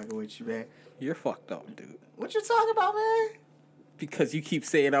 I'm just fucking with you, man. You're fucked up, dude. What you talking about, man? Because you keep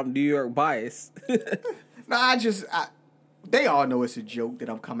saying I'm New York biased. No, they all know it's a joke that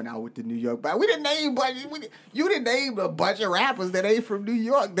I'm coming out with the New York bias. You didn't name a bunch of rappers that ain't from New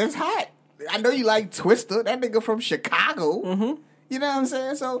York. That's hot. I know you like Twista. That nigga from Chicago. Mm-hmm. You know what I'm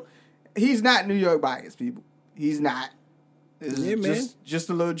saying? So he's not New York biased, people. He's not. It's just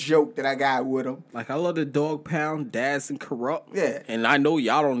a little joke that I got with him. Like, I love the Dog Pound, Daz and Corrupt. Yeah. And I know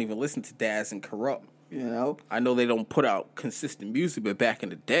y'all don't even listen to Daz and Corrupt. You know? I know they don't put out consistent music, but back in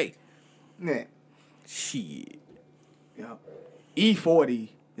the day. Yeah. Shit. You know, E40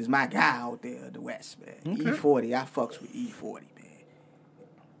 is my guy out there in the West, man. Okay. E40, I fucks with E40, man.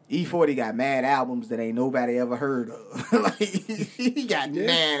 E40 got mad albums that ain't nobody ever heard of. Like, he got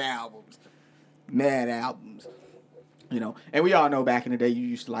mad albums. Mad albums. You know, and we all know back in the day you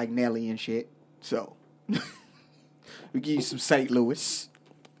used to like Nelly and shit. So, we give you some St. Louis.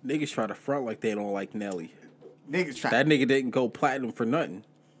 Niggas try to front like they don't like Nelly. Niggas try. That nigga didn't go platinum for nothing.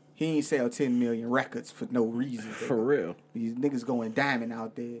 He ain't sell 10 million records for no reason. For real. These niggas going diamond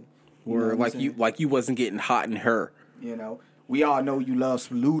out there. Or like you wasn't getting hot in her. You know, we all know you love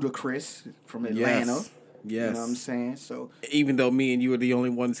some Ludacris from Atlanta. Yes. You know what I'm saying? So even though me and you are the only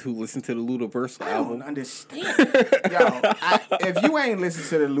ones who listen to the Ludaversal album. I don't understand. Yo, if you ain't listened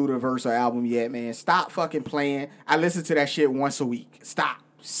to the Ludaversal album yet, man, stop fucking playing. I listen to that shit once a week. Stop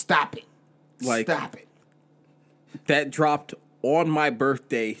it. Stop it. That dropped on my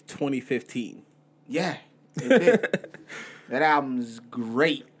birthday, 2015. Yeah, it did. That album is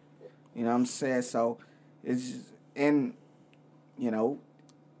great. You know what I'm saying? So it's just, and you know,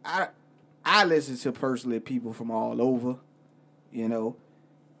 I listen to personally people from all over. You know,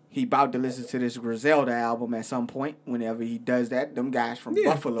 he about to listen to this Griselda album at some point. Whenever he does that, them guys from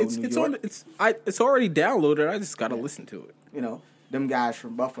Buffalo, New York. It's already downloaded. I just gotta listen to it. You know, them guys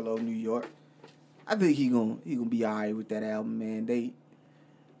from Buffalo, New York. I think he gonna be alright with that album, man. They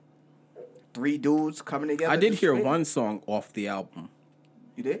 3 dudes coming together. I did hear one song off the album.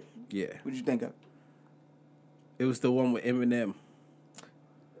 You did? Yeah. What'd you think of? It was the one with Eminem.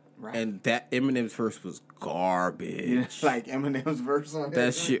 Right. And that Eminem's verse was garbage. You like Eminem's verse on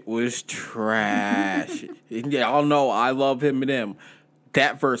that shit was trash. Y'all know I love Eminem.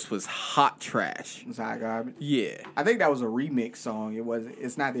 That verse was hot trash. It's hot garbage. Yeah. I think that was a remix song.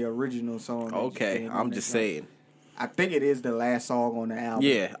 It's not the original song. Okay, I'm just saying. I think it is the last song on the album.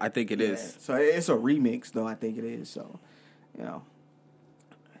 Yeah, I think it is. So it's a remix, though. I think it is. So, you know,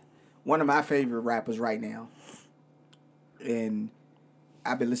 one of my favorite rappers right now, and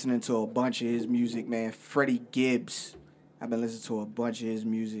I've been listening to a bunch of his music, man. Freddie Gibbs. I've been listening to a bunch of his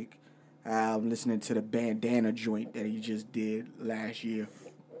music. I'm listening to the Bandana joint that he just did last year.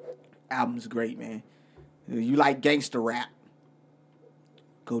 Album's great, man. You like gangster rap?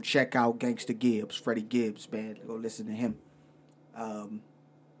 Go check out Gangsta Gibbs, Freddie Gibbs, man. Go listen to him.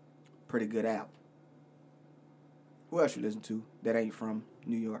 Pretty good album. Who else you listen to that ain't from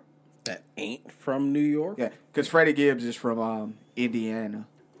New York? That ain't from New York? Yeah, because Freddie Gibbs is from Indiana.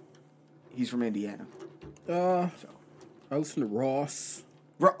 He's from Indiana. I listen to Ross.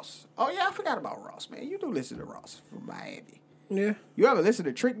 Ross. Oh, yeah, I forgot about Ross, man. You do listen to Ross from Miami. Yeah. You ever listen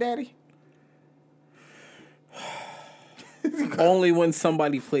to Trick Daddy? Only when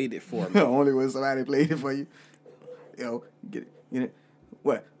somebody played it for me. Only when somebody played it for you. Yo, get it.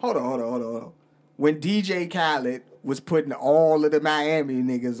 What? Hold on. When DJ Khaled was putting all of the Miami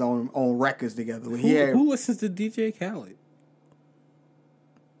niggas on records together. Who listens to DJ Khaled?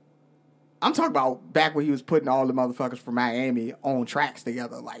 I'm talking about back when he was putting all the motherfuckers from Miami on tracks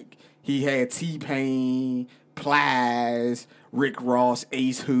together. Like, he had T-Pain, Plies, Rick Ross,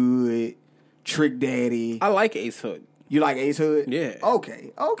 Ace Hood, Trick Daddy. I like Ace Hood. You like Ace Hood? Yeah.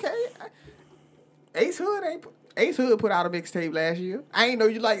 Okay. Ace Hood ain't... Ace Hood put out a mixtape last year. I ain't know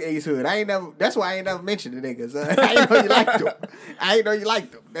you like Ace Hood. That's why I ain't never mentioned the niggas. I ain't know you liked them. I ain't know you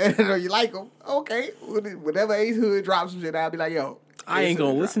liked them. I didn't know you like them. Okay. Whenever Ace Hood drops some shit, I'll be like, yo. I ain't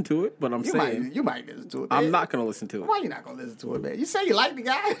gonna listen to it, but I'm saying you might listen to it. Man. I'm not gonna listen to it. Why you not gonna listen to it, man? You say you like the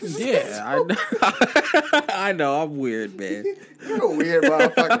guy. Yeah, I know. I know. I'm weird, man. You a weird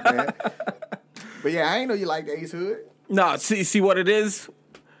motherfucker, man. But yeah, I ain't know you like Ace Hood. No, see what it is.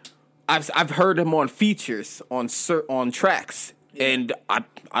 I've heard him on features on tracks, and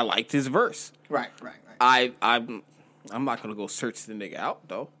I liked his verse. Right. I'm not gonna go search the nigga out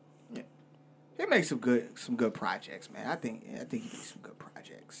though. Yeah, he makes some good projects, man. I think he makes some good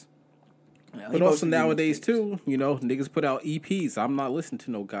projects. But also nowadays too, niggas put out EPs. I'm not listening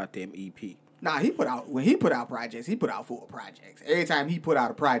to no goddamn EP. Nah, when he put out projects, he put out full projects. Every time he put out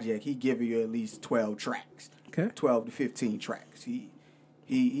a project, he give you at least 12 tracks. Okay. 12 to 15 tracks.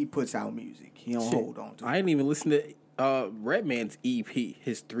 He puts out music. He don't hold on to it. I didn't even listen to Redman's EP,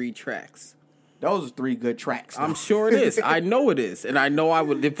 his 3 tracks. Those are 3 good tracks. I'm sure it is. I know it is. And I know I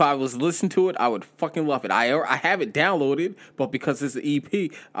would, if I was listening to it, I would fucking love it. I have it downloaded, but because it's an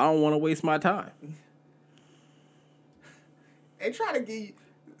EP, I don't want to waste my time. They try to give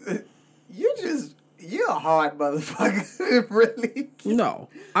you... You're a hard mother,fucker really. No.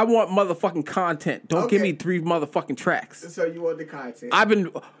 I want motherfucking content. Don't give me 3 motherfucking tracks. So you want the content. I've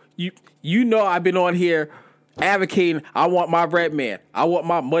been on here advocating, I want my Redman. I want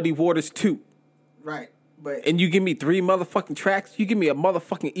my Muddy Waters 2. Right. And you give me 3 motherfucking tracks? You give me a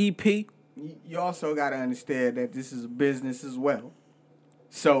motherfucking EP? You also got to understand that this is a business as well.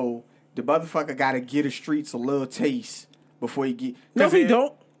 So the motherfucker got to get the streets a little taste before he get... No, he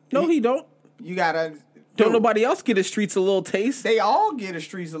don't. No, he don't. You gotta... Don't nobody else get the streets a little taste? They all get the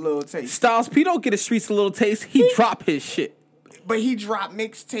streets a little taste. Styles P don't get the streets a little taste. He drop his shit. But he drop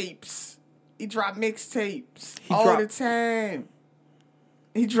mixtapes. He drop mixtapes all the time.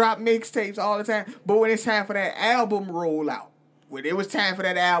 He drop mixtapes all the time. But when it's time for that album rollout, when it was time for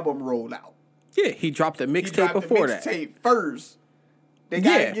that album rollout... Yeah, he dropped a mixtape before that. Mixtape first. They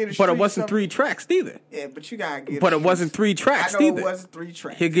gotta get but it wasn't 3 tracks neither. Yeah, but you gotta get. But it wasn't 3 tracks neither. It wasn't 3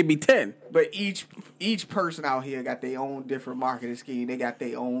 tracks. He'll give me 10. But each person out here got their own different marketing scheme. They got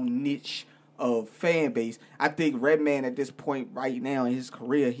their own niche of fan base. I think Redman at this point right now in his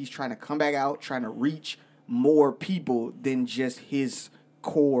career, he's trying to come back out, trying to reach more people than just his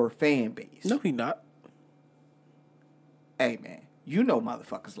core fan base. No, he not. Hey man, you know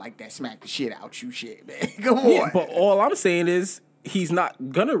motherfuckers like that smack the shit out you shit, man. Come on. Yeah, but all I'm saying is he's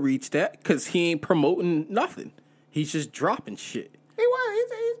not gonna reach that because he ain't promoting nothing. He's just dropping shit.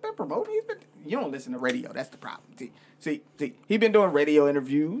 He's been promoting. You don't listen to radio. That's the problem. See, he been doing radio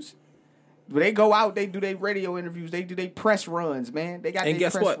interviews. When they go out, they do their radio interviews. They do their press runs, man. They got and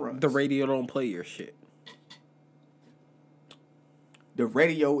guess press what? runs. The radio don't play your shit. The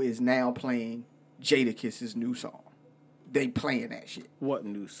radio is now playing Jadakiss's new song. They playing that shit. What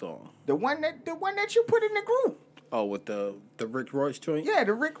new song? The one that you put in the group. Oh, with the Rick Ross joint? Yeah,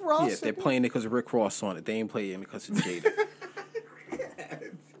 the Rick Ross. Yeah, they're playing it because of Rick Ross on it. They ain't playing it because of Jada.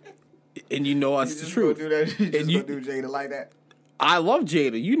 And you know that's the truth. You just gonna do Jada like that? I love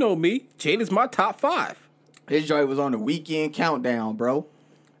Jada. You know me. Jada's my top 5. His joint was on the Weekend Countdown, bro.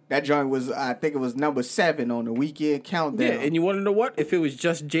 That joint was, I think it was number 7 on the Weekend Countdown. Yeah, and you want to know what? If it was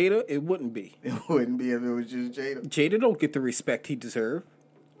just Jada, it wouldn't be. It wouldn't be if it was just Jada. Jada don't get the respect he deserves.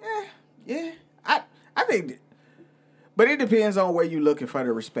 Yeah. I think... But it depends on where you're looking for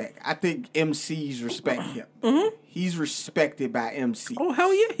the respect. I think MCs respect him. Mm-hmm. He's respected by MCs. Oh,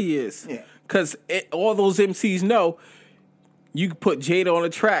 hell yeah, he is. Yeah. Because all those MCs know you can put Jada on a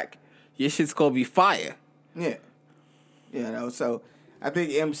track, your shit's going to be fire. Yeah. So I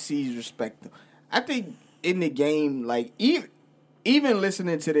think MCs respect him. I think in the game, like, even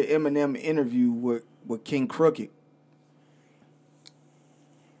listening to the Eminem interview with King Crooked,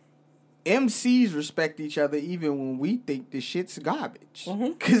 MCs respect each other even when we think the shit's garbage.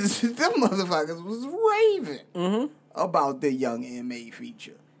 Because them motherfuckers was raving about the Young M.A.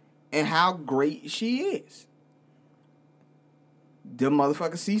 feature and how great she is. Them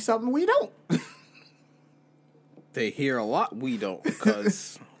motherfuckers see something we don't. They hear a lot we don't.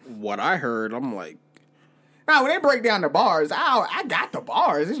 Because what I heard, I'm like... Now, when they break down the bars, I got the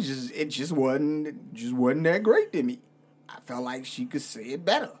bars. It just wasn't that great to me. I felt like she could say it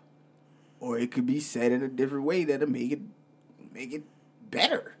better. Or it could be said in a different way that'll make it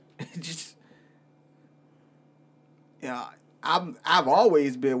better. I've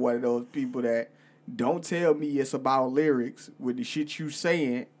always been one of those people that don't tell me it's about lyrics when the shit you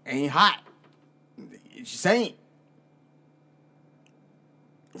saying ain't hot. It just ain't.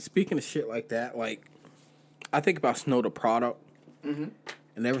 Speaking of shit like that, like I think about Snow the product, and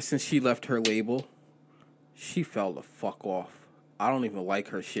ever since she left her label, she fell the fuck off. I don't even like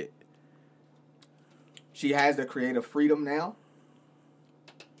her shit. She has the creative freedom now,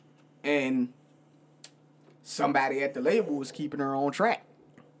 and somebody at the label was keeping her on track.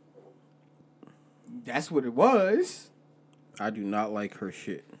 That's what it was. I do not like her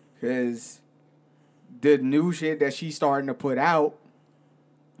shit. Because the new shit that she's starting to put out,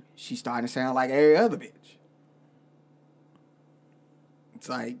 she's starting to sound like every other bitch. It's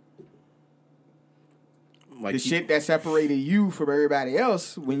like the shit that separated you from everybody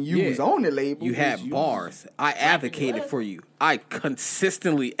else when you was on the label. You had bars. I advocated for you. I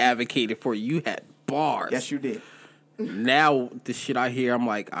consistently advocated for you. You had bars. Yes, you did. Now the shit I hear, I'm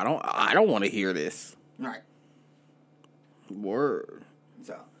like, I don't want to hear this. Right. Word.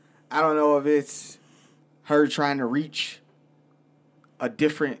 So I don't know if it's her trying to reach a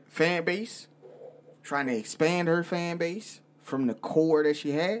different fan base, trying to expand her fan base from the core that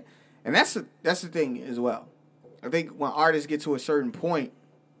she had. And that's the thing as well. I think when artists get to a certain point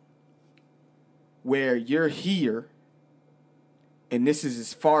where you're here and this is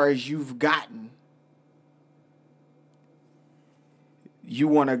as far as you've gotten, you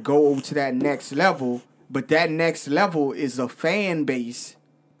want to go to that next level, but that next level is a fan base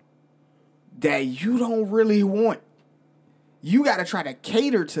that you don't really want. You got to try to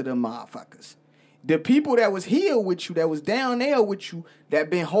cater to them motherfuckers. The people that was here with you, that was down there with you, that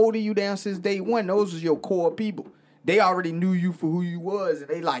been holding you down since day one, those was your core people. They already knew you for who you was, and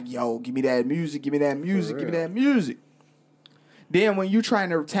they like, yo, give me that music, give me that music, give me that music. Then when you trying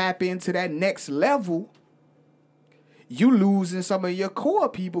to tap into that next level, you losing some of your core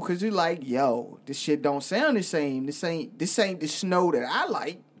people because you're like, yo, this shit don't sound the same. This ain't the Snow that I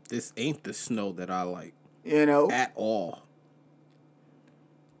like. This ain't the Snow that I like. You know? At all.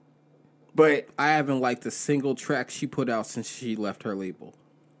 But I haven't liked a single track she put out since she left her label.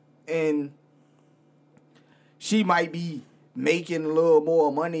 And she might be making a little more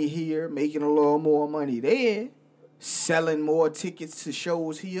money here, making a little more money there, selling more tickets to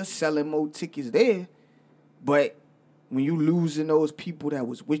shows here, selling more tickets there. But when you losing those people that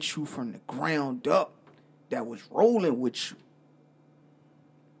was with you from the ground up, that was rolling with you.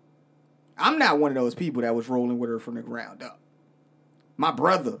 I'm not one of those people that was rolling with her from the ground up. My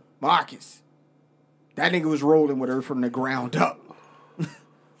brother, Marcus, that nigga was rolling with her from the ground up.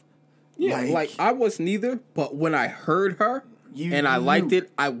 Yeah, like I wasn't either, but when I heard her I liked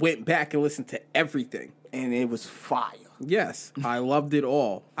it, I went back and listened to everything. And it was fire. Yes, I loved it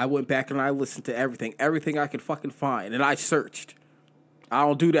all. I went back and I listened to everything I could fucking find, and I searched. I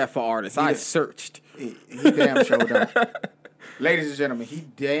don't do that for artists. I searched. He damn sure don't. Ladies and gentlemen, he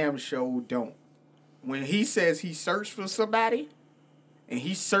damn sure don't. When he says he searched for somebody, and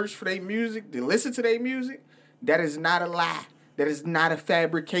he searched for their music, to listen to their music, that is not a lie. That is not a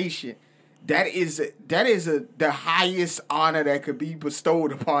fabrication. That is the highest honor that could be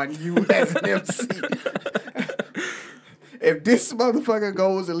bestowed upon you as an MC. If this motherfucker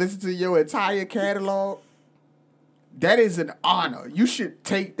goes and listens to your entire catalog, that is an honor. You should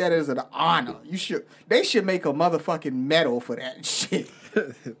take that as an honor. They should make a motherfucking medal for that shit.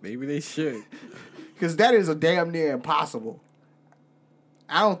 Maybe they should. Because that is a damn near impossible.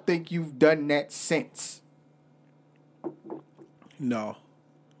 I don't think you've done that since. No.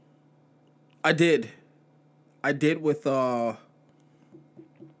 I did with God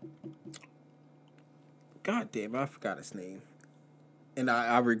damn it, I forgot his name. And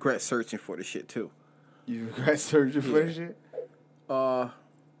I regret searching for the shit too. You regret searching for the shit?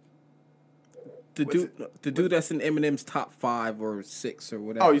 The dude that's in Eminem's top 5 or 6 or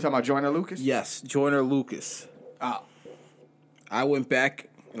whatever. Oh, you talking about Joyner Lucas? Yes, Joyner Lucas. Oh. I went back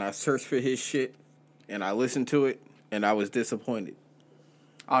and I searched for his shit and I listened to it and I was disappointed.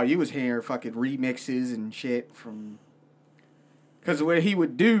 Oh, you was hearing fucking remixes and shit from... Because what he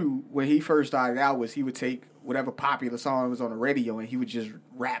would do when he first started out was he would take whatever popular song was on the radio and he would just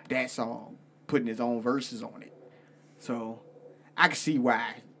rap that song, putting his own verses on it. So, I can see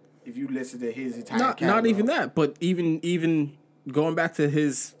why, if you listen to his entire catalog. Not even that, but even going back to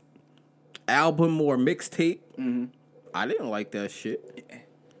his album or mixtape, I didn't like that shit. Yeah.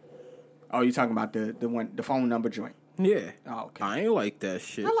 Oh, you talking about the phone number joint? Yeah. Oh, okay. I ain't like that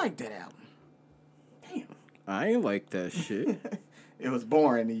shit. I like that album. Damn. I ain't like that shit. It was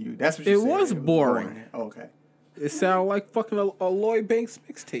boring to you. That's what you said. It was boring. Okay. It sounded like fucking a Lloyd Banks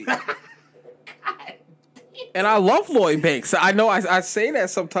mixtape. And I love Lloyd Banks. I know I say that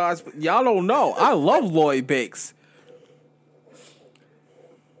sometimes, but y'all don't know. I love Lloyd Banks.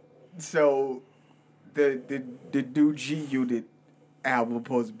 So, the New G Unit album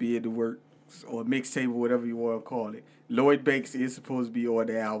supposed to be in the works. or mixtape or whatever you want to call it. Lloyd Banks is supposed to be on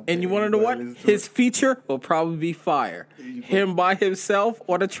the album. And you want to know what? His feature will probably be fire. Him by himself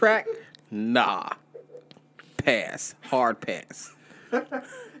on the track? Nah. Pass. Hard pass.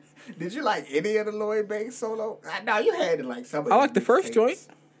 Did you like any of the Lloyd Banks solo? No, you had to like some of I like the first joint.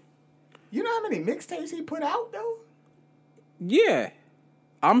 You know how many mixtapes he put out, though? Yeah.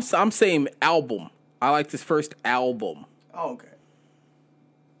 I'm saying album. I like this first album. Oh, okay.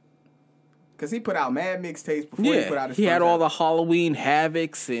 Because he put out mad mixtapes before he put out his he had all album. the Halloween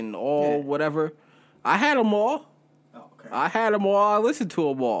Havocs and all whatever. I had them all. Oh, okay. I had them all. I listened to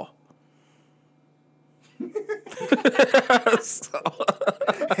them all. So.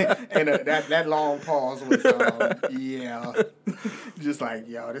 And that long pause was, just like,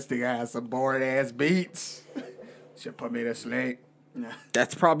 yo, this thing has some boring ass beats. Should put me to sleep. Yeah.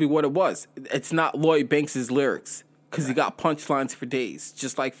 That's probably what it was. It's not Lloyd Banks' lyrics because he got punchlines for days,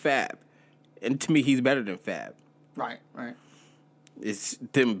 just like Fab. And to me, he's better than Fab. Right. It's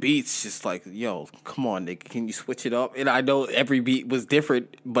them beats, just like, yo, come on, nigga, can you switch it up? And I know every beat was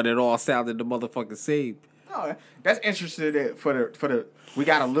different, but it all sounded the motherfucking same. Oh, that's interesting. That for the we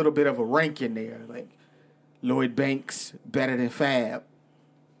got a little bit of a ranking there, like Lloyd Banks better than Fab.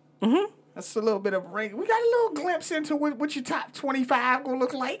 Mm-hmm. That's a little bit of a ranking. We got a little glimpse into what your top 25 gonna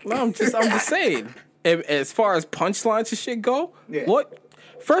look like. No, I'm just saying. As far as punchlines and shit go, yeah.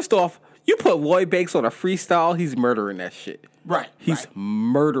 First off, you put Lloyd Banks on a freestyle, he's murdering that shit. Right. He's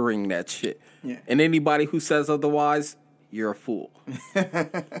murdering that shit. Yeah. And anybody who says otherwise, you're a fool.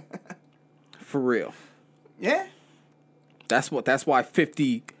 For real. Yeah. That's why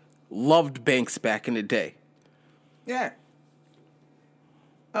 50 loved Banks back in the day. Yeah.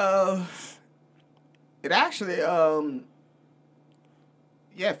 It actually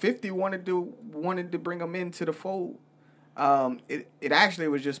 50 wanted to bring him into the fold. It actually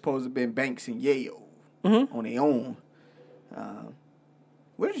was just supposed to have been Banks and Yayo on their own.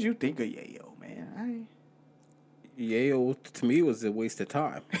 What did you think of Yayo, man? Yayo, to me, was a waste of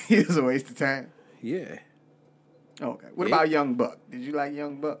time. It was a waste of time. Yeah. Okay. What about Young Buck? Did you like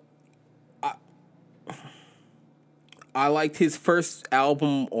Young Buck? I liked his first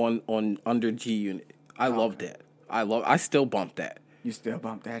album on Under G Unit. I loved that. I still bump that. You still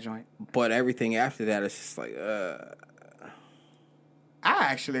bump that joint? But everything after that is just like, I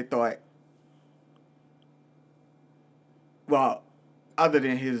actually thought, well, other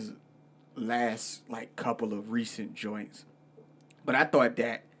than his last couple of recent joints, but I thought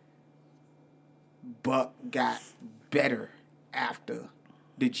that Buck got better after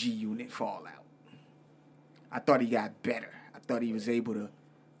the G Unit fallout. I thought he got better. I thought he was able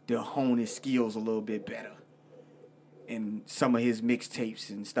to hone his skills a little bit better. And some of his mixtapes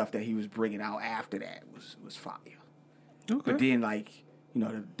and stuff that he was bringing out after that was fire. Okay. But then,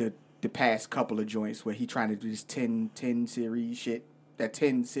 the past couple of joints where he trying to do this 10 series shit, that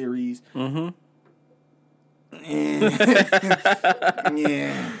 10 series. Mm-hmm.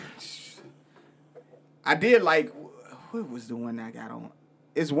 Yeah. I did what was the one I got on?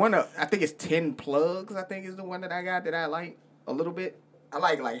 It's one of, I think it's 10 Plugs, I think is the one that I got that I like a little bit. I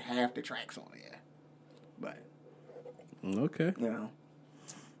like half the tracks on there. But. Okay.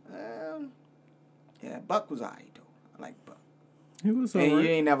 Yeah, Buck was alright, though. I like Buck. He was alright. And you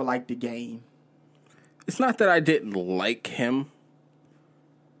alright. ain't never liked The Game. It's not that I didn't like him.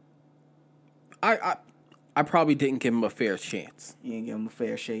 I probably didn't give him a fair chance. You didn't give him a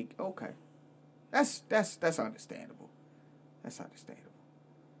fair shake? Okay. That's understandable. That's understandable.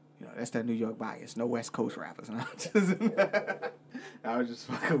 That's that New York bias. No West Coast rappers. I was just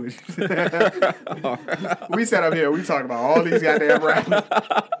fucking with you. We sat up here. We talking about all these goddamn rappers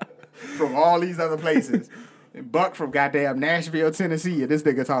from all these other places. And Buck from goddamn Nashville, Tennessee. And this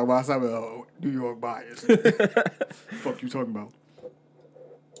nigga talking about some New York bias. Fuck you talking about?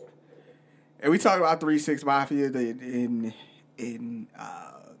 And we talking about 3 6 Mafia in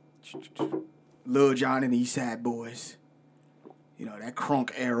Lil Jon and the East Side Boys. That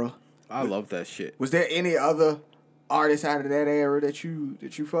crunk era. I love that shit. Was there any other artists out of that era that you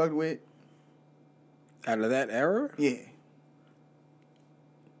fucked with? Out of that era? Yeah.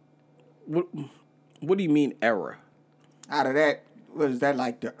 What do you mean era? Out of that, was that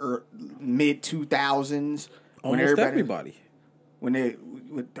the mid 2000s? Almost everybody. When they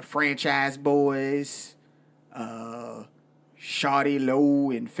with the Franchise Boys, Shawty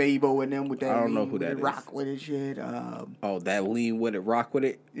Low and Fabo and them with that. I don't know who that is. Rock with it shit. That lean with it, rock with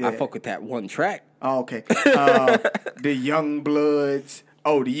it. Yeah. I fuck with that one track. Oh, okay. The Young Bloods.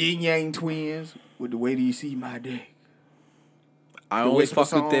 Oh, the Yin Yang Twins with the Way Do You See My Dick. I only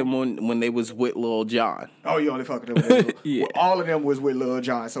fucked with them when they was with Lil Jon. Oh, you only fucked with them. Yeah. Well, all of them was with Lil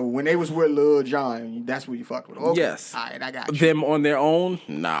Jon. So when they was with Lil Jon, that's what you fucked with. Okay. Yes. All right, I got you. Them on their own?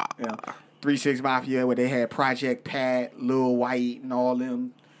 Nah. Yeah. 3 6 Mafia, where they had Project Pat, Lil White, and all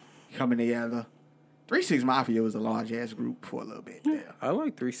them coming together. 3 6 Mafia was a large ass group for a little bit. Yeah. I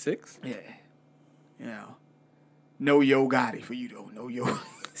like 3 6. Yeah. Yeah. No Yo Gotti for you though. No Yo.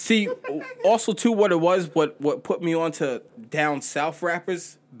 See, also too, what it was, what put me on to down south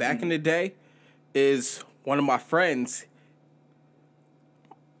rappers back in the day, is one of my friends.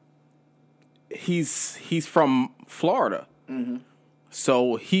 He's from Florida,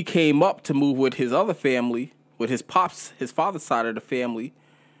 so he came up to move with his other family, with his father's side of the family,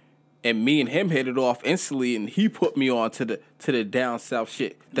 and me and him hit it off instantly, and he put me on to the down south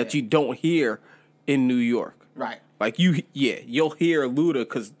shit that you don't hear in New York. Right. Like you'll hear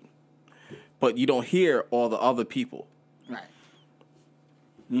Luda, but you don't hear all the other people. Right.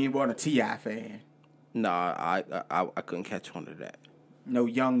 You ain't want a T.I. fan. Nah, I couldn't catch on to that. No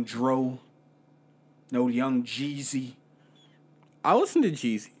Young Dro. No Young Jeezy. I listen to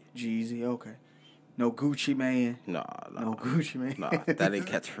Jeezy. Jeezy, okay. No Gucci Man. Nah. No Gucci Man. Nah, that ain't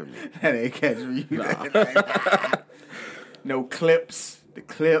catch for me. That ain't catch for you. Nah. No Clips. The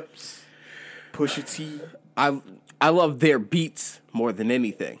Clips. Pusha T. I love their beats more than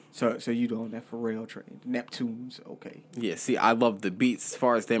anything. So you doing that Pharrell train. Neptunes, okay. Yeah, see, I love the beats as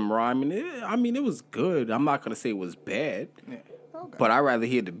far as them rhyming. It was good. I'm not going to say it was bad. Yeah. Okay. But I'd rather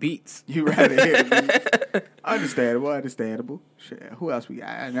hear the beats. You rather hear the beats. Understandable. Sure. Who else we got?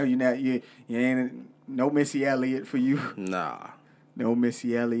 I know you ain't no Missy Elliott for you. Nah. No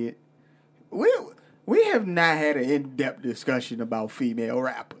Missy Elliott. We have not had an in-depth discussion about female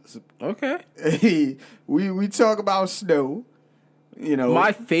rappers. Okay. we talk about Snow. You know,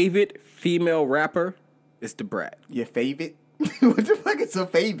 my favorite female rapper is Da Brat. Your favorite? What the fuck is a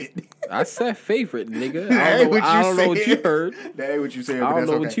favorite? I said favorite, nigga. I don't know what you heard. That ain't what you said. I don't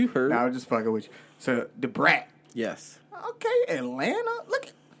know what you heard. No, I'm just fucking with you. So Da Brat. Yes. Okay, Atlanta.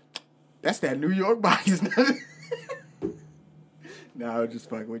 Look, that's that New York bias. No, I'm just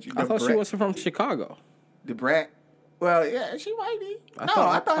fucking with you. I thought she was from Chicago. Da Brat. Well, yeah, she might be.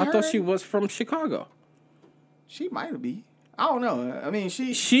 I thought she was from Chicago. She might be. I don't know. I mean,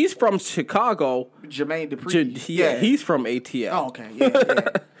 she's from Chicago. Jermaine Dupri. Yeah, he's from ATL. Oh, okay. Yeah.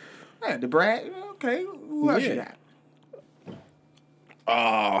 Yeah, Da Brat. Okay. Who else you got?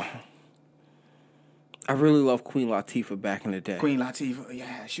 I really love Queen Latifah back in the day. Queen Latifah,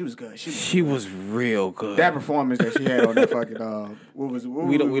 yeah, she was good. She was real good. That performance that she had on that fucking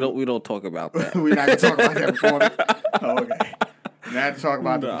we don't talk about that. We're not gonna talk about that performance. Oh, okay. Not to talk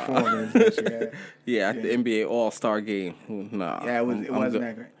about the performance that she had. Yeah, at the NBA All-Star game. Nah. Yeah, it wasn't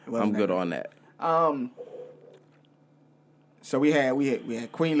that great. I'm good on that. So we had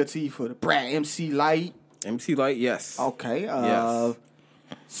Queen Latifah, Da Brat, MC Lyte. MC Lyte, yes. Okay. Yes.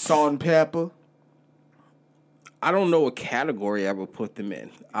 Salt-N-Pepa. I don't know what category I would put them in.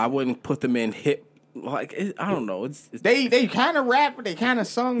 I wouldn't put them in hip. Like, I don't know. It's they kind of rap, but they kind of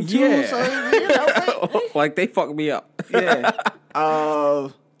sung too. Yeah. So, you know, like they fucked me up. Yeah.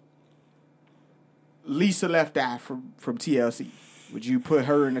 Lisa Left Eye from TLC. Would you put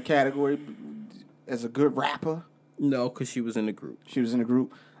her in the category as a good rapper? No, because she was in the group. She was in the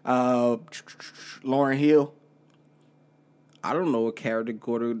group. Lauryn Hill. I don't know what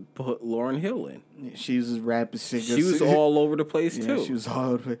category to put Lauryn Hill in. Yeah, she was a rapper, singer. She was all over the place, too. She was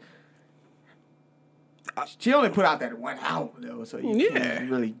all over the place. She only put out that one album, though, so you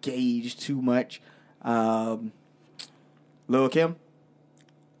can't really gauge too much. Lil' Kim?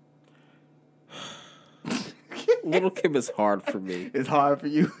 Lil' Kim is hard for me. It's hard for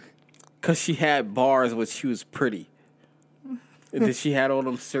you? Because she had bars when she was pretty. And then she had all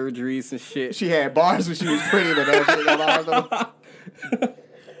them surgeries and shit. She had bars when she was pretty, but that shit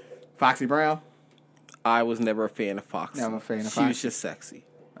Foxy Brown? I was never a fan of Foxy. Never a fan of Foxy. She was just sexy.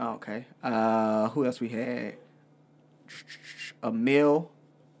 Oh, okay. Who else we had? Emil.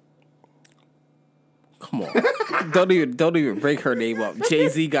 Come on. don't even bring her name up.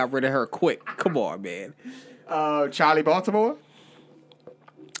 Jay-Z got rid of her quick. Come on, man. Charlie Baltimore.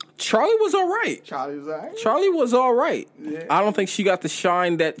 Charlie was all right. Charlie was all right. Yeah. I don't think she got the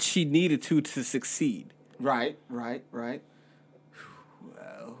shine that she needed to succeed. Right. Who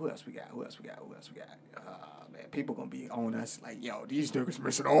else we got? Man, people gonna be on us like, yo, these niggas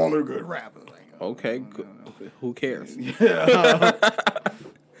missing all their good rappers. Like, okay, good. Who cares? Yeah.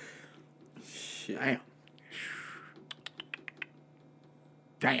 Shit.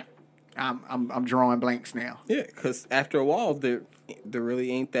 Damn. I'm drawing blanks now. Yeah, because after a while, there really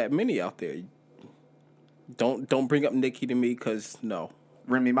ain't that many out there. Don't bring up Nicki to me, because no.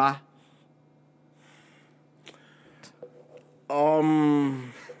 Remy Ma.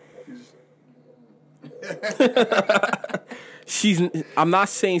 I'm not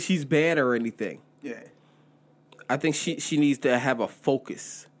saying she's bad or anything. Yeah. I think she needs to have a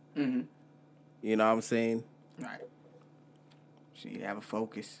focus. Mm-hmm. You know what I'm saying? Right. She have a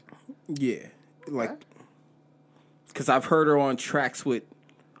focus. Yeah. Like, because I've heard her on tracks with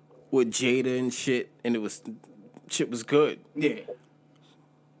Jada and shit, and shit was good. Yeah.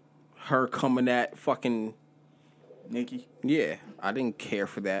 Her coming at fucking Nicki. Yeah, I didn't care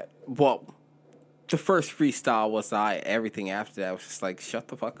for that. Well, the first freestyle was everything after that was just like, shut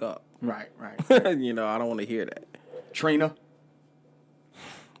the fuck up. Right. You know, I don't want to hear that. Trina.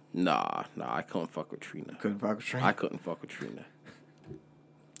 Nah, I couldn't fuck with Trina. Couldn't fuck with Trina. I couldn't fuck with Trina.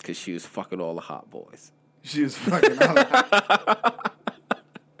 Because she was fucking all the hot boys. She was fucking all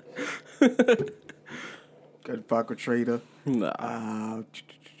the Couldn't fuck with Trina. Nah.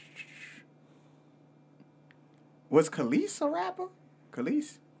 Was Khalees a rapper?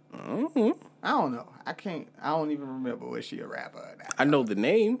 Khalees? Mm-hmm. I don't know. I don't even remember. Was she a rapper or not? I know the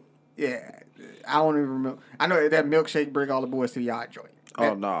name. Yeah. I don't even remember. I know that Milkshake Bring All the Boys to the Yard joint.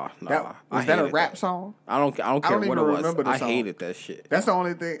 Nah. Was that a rap song? I don't care what even it was. remember the I song. hated that shit. That's the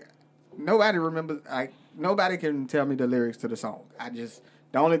only thing. Nobody remembers. Nobody can tell me the lyrics to the song. The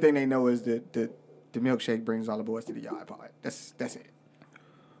only thing they know is the Milkshake Brings All the Boys to the Yard part. That's it.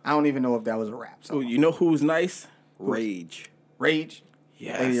 I don't even know if that was a rap song. Oh, you know who's nice? Rage. Rage?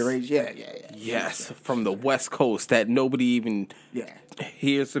 Yes. Lady Rage? Yeah. Yes, from the West Coast that nobody even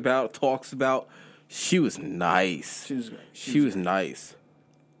hears about, talks about. She was nice. She was great. She was nice.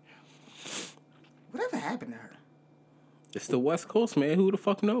 Whatever happened to her? It's the West Coast, man. Who the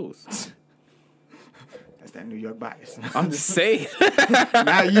fuck knows? That's that New York bias. I'm just saying.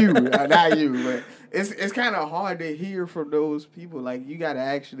 Not you. But it's kind of hard to hear from those people. Like, you got to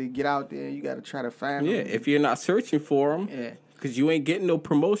actually get out there. You got to try to find them. Yeah, if you're not searching for them. Yeah. Because you ain't getting no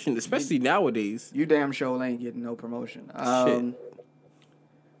promotion, especially nowadays. You damn sure ain't getting no promotion. Shit.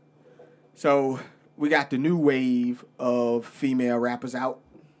 So, we got the new wave of female rappers out.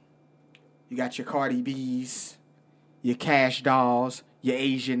 You got your Cardi B's, your Cash Dolls, your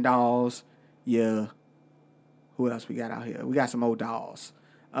Asian Dolls, your... Who else we got out here? We got some old dolls.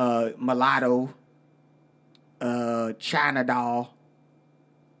 Mulatto, China Doll.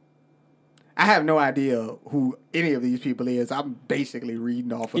 I have no idea who any of these people is. I'm basically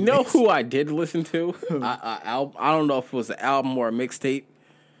reading off of You know this. who I did listen to? I don't know if it was an album or a mixtape.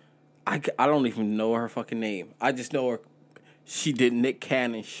 I don't even know her fucking name. I just know her. She did Nick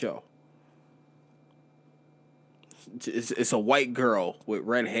Cannon's show. It's a white girl with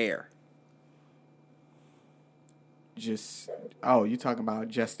red hair. You talking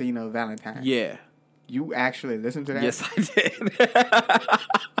about Justina Valentine? Yeah. You actually listened to that? Yes, I did.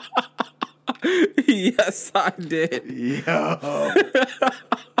 Yes, I did. Yo.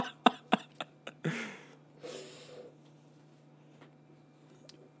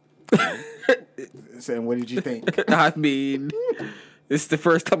 So, what did you think? I mean, it's the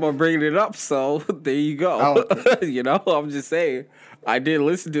first time I'm bringing it up, so there you go. Oh, okay. You know, I'm just saying. I did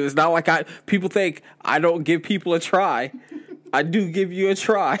listen to it. It's not like people think I don't give people a try. I do give you a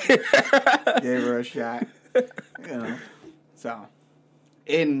try. Gave her a shot. You know. So,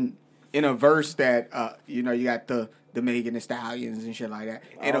 in a verse that you got the Megan Thee Stallions and shit like that.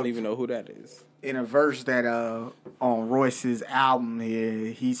 I don't even know who that is. In a verse that on Royce's album here,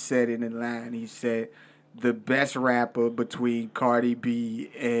 he said in the line, he said, the best rapper between Cardi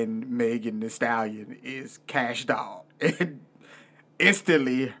B and Megan Thee Stallion is Cash Doll. And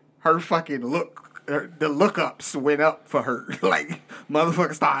instantly, her fucking the lookups went up for her. Like,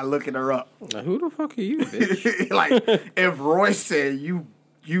 motherfuckers started looking her up. Now, who the fuck are you, bitch? Like, if Royce said, you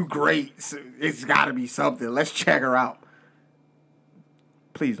great, so it's got to be something. Let's check her out.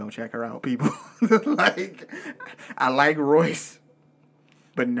 Please don't check her out, people. Like, I like Royce,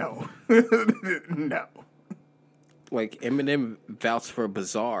 but no. No. Like, Eminem vouched for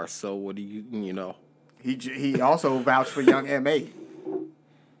Bizarre, so what do you know? He also vouched for Young M.A.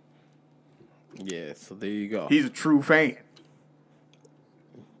 Yeah, so there you go. He's a true fan.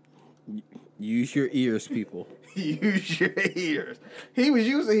 Use your ears, people. Use your ears. He was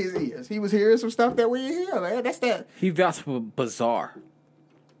using his ears. He was hearing some stuff that we didn't hear, man. That's that. He vouched for Bizarre.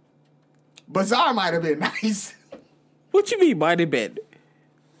 Bizarre might have been nice. What you mean might have been?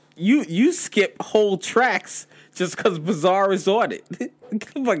 You skip whole tracks just because Bizarre is on it.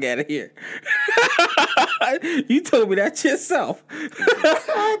 Get the fuck out of here. You told me that yourself.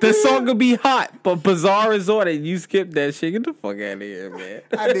 The song will be hot, but Bizarre is on it. You skip that shit. Get the fuck out of here, man.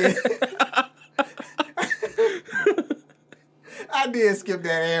 I did. I did skip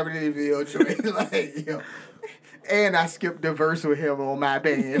that Amityville joint. Like, yo. And I skipped the verse with him on my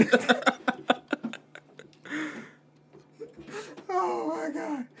band. Oh, my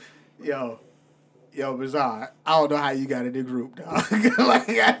God. Yo, Bizarre. I don't know how you got in the group, dog. Like,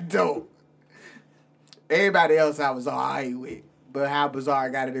 I don't. Everybody else I was all right with. But how Bizarre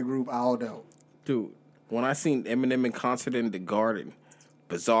got in the group, I don't know. Dude, when I seen Eminem in concert in the Garden,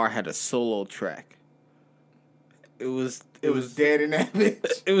 Bizarre had a solo track. It was dead in that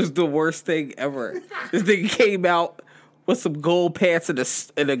bitch. It was the worst thing ever. This nigga came out with some gold pants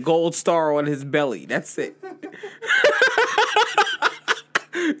and a gold star on his belly. That's it.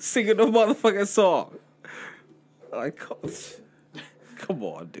 Singing the motherfucking song. Like, come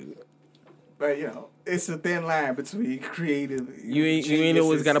on, dude. But it's a thin line between creative. You ain't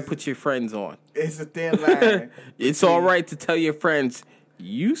always gotta put your friends on. It's a thin line. It's all right to tell your friends,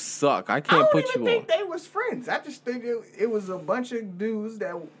 you suck. I can't put you on. I don't even think they was friends. I just think it was a bunch of dudes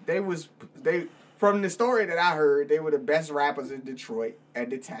that they from the story that I heard, they were the best rappers in Detroit at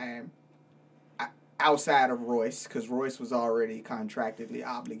the time. Outside of Royce, because Royce was already contractually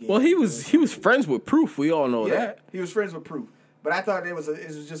obligated. Well, he was friends with Proof. We all know that. He was friends with Proof. But I thought it was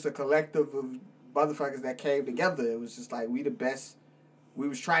just a collective of motherfuckers that came together. It was just like, we the best. We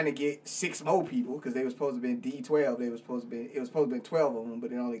was trying to get 6 more people because they was supposed to be D12. It was supposed to be 12 of them,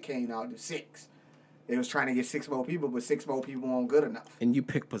 but it only came out to 6. They was trying to get 6 more people, but 6 more people weren't good enough. And you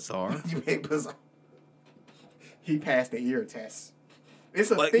picked Bizarre. He passed the ear test. It's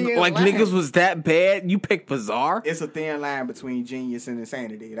a thin line. Niggas was that bad. You picked Bizarre. It's a thin line between genius and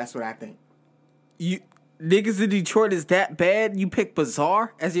insanity. That's what I think. You niggas in Detroit is that bad. You picked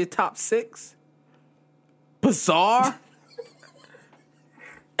Bizarre as your top 6. Bizarre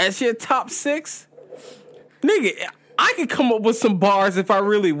as your top 6. Nigga, I could come up with some bars if I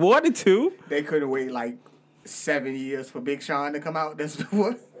really wanted to. They couldn't wait like 7 years for Big Sean to come out. That's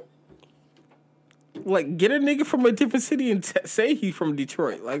what. Like, get a nigga from a different city and say he from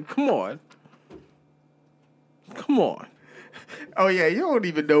Detroit. Like, come on. Come on. Oh, yeah, you don't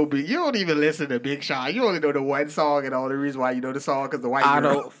even listen to Big Sean. You only know the one song, and the only reason why you know the song because the white girl. I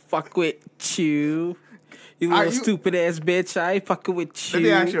don't fuck with you. You little stupid ass bitch. I ain't fucking with you. Let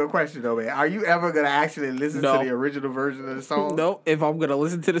me ask you a question, though, man. Are you ever going to actually listen to the original version of the song? No. If I'm going to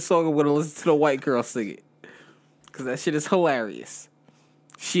listen to the song, I'm going to listen to the white girl sing it. Because that shit is hilarious.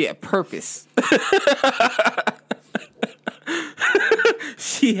 She had purpose.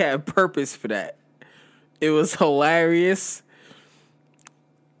 She had purpose for that. It was hilarious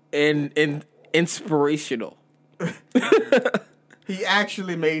and inspirational. He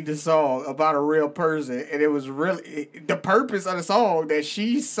actually made the song about a real person, and it was really the purpose of the song that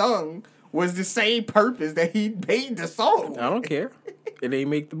she sung was the same purpose that he made the song. I don't care. It ain't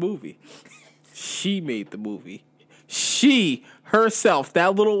make the movie. She made the movie. She herself,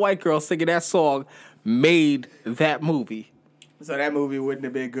 that little white girl singing that song, made that movie. So that movie wouldn't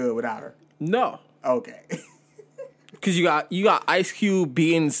have been good without her. No. Okay. Because you got Ice Cube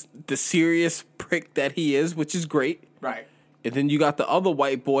being the serious prick that he is, which is great. Right. And then you got the other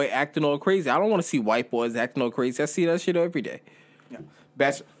white boy acting all crazy. I don't want to see white boys acting all crazy. I see that shit every day.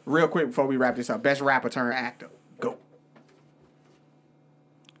 Yeah. Real quick before we wrap this up, best rapper turned actor. Go.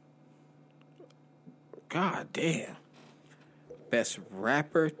 God damn. Best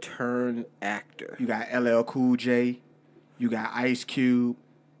rapper turned actor. You got LL Cool J. You got Ice Cube.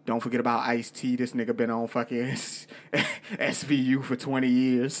 Don't forget about Ice-T. This nigga been on fucking SVU for 20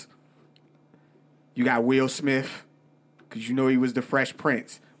 years. You got Will Smith. Because you know he was the Fresh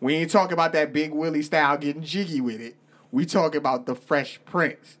Prince. We ain't talking about that Big Willie style getting jiggy with it. We talking about the Fresh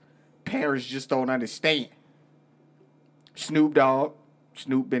Prince. Parents just don't understand. Snoop Dogg.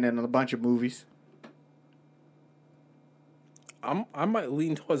 Snoop been in a bunch of movies. I might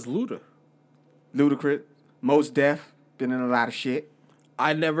lean towards Luda. Ludacris. Mos Def. Been in a lot of shit.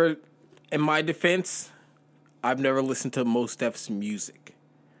 In my defense, I've never listened to Mos Def's music.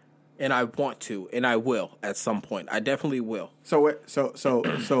 And I want to, and I will at some point. I definitely will. So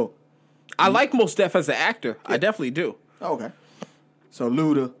I like Mos Def as an actor. Yeah. I definitely do. Okay. So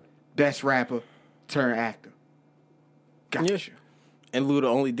Luda, best rapper, turned actor. Gotcha. Yeah. And Luda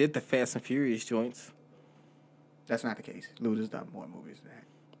only did the Fast and Furious joints. That's not the case. Luda's done more movies than that.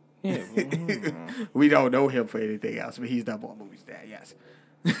 Yeah. We don't know him for anything else, but he's done more movies than that, yes.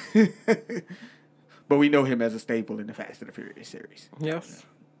 But we know him as a staple in the Fast and the Furious series. Yes.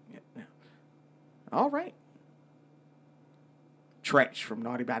 Yeah. All right. Tretch from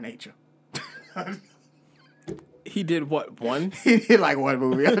Naughty by Nature. He did what, one? He did like one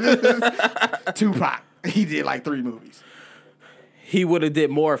movie. Tupac. He did like 3 movies. He would have did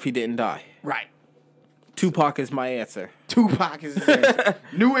more if he didn't die. Right. Tupac is my answer. Tupac is his answer.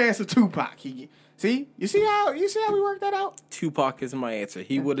 New answer, Tupac. You see how we worked that out? Tupac is my answer.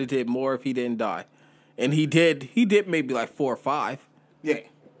 He would have did more if he didn't die. And he did maybe like 4 or 5. Yeah.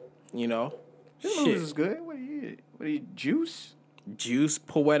 You know? This movie is good. What are you, Juice? Juice,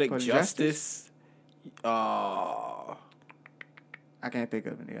 Poetic Justice. I can't think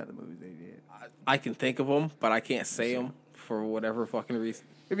of any other movies they did. I can think of them, but I can't say them for whatever fucking reason.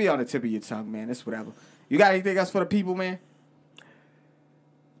 It be on the tip of your tongue, man. It's whatever. You got anything else for the people, man?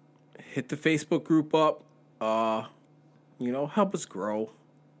 Hit the Facebook group up. Help us grow.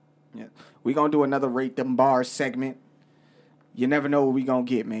 Yeah. We gonna do another Rate Them Bars segment. You never know what we gonna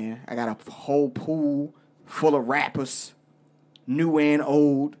get, man. I got a whole pool full of rappers, new and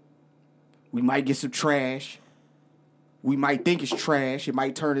old. We might get some trash. We might think it's trash. It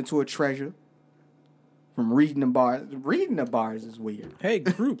might turn into a treasure. From reading the bars. Reading the bars is weird. Hey,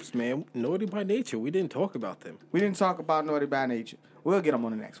 groups, man. Naughty by Nature. We didn't talk about them. We didn't talk about Naughty by Nature. We'll get them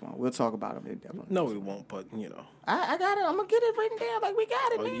on the next one. We'll talk about them in depth. No, we won't, but, I got it. I'm going to get it written down like we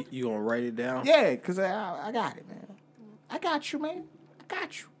got it, man. You going to write it down? Yeah, because I got it, man. I got you, man. I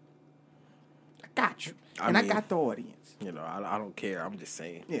got you. I got the audience. I don't care. I'm just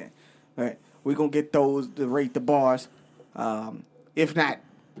saying. Yeah. All right. We're going to get those to Rate the Bars. If not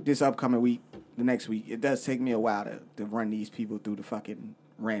this upcoming week, the next week. It does take me a while to run these people through the fucking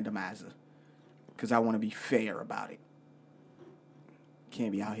randomizer. Because I want to be fair about it.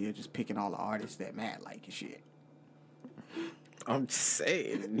 Can't be out here just picking all the artists that Matt like and shit. I'm just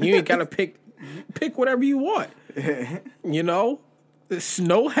saying. You ain't got to pick whatever you want.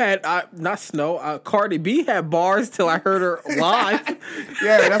 Snow had, Cardi B had bars till I heard her live.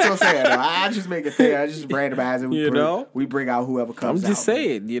 Yeah, that's what I'm saying. I just make it fair. I just randomize it. We bring out whoever comes out. I'm just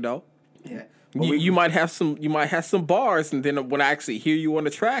saying, Yeah. You might have some bars, and then when I actually hear you on the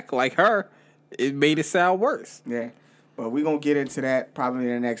track, like her, it made it sound worse. Yeah. But we're going to get into that probably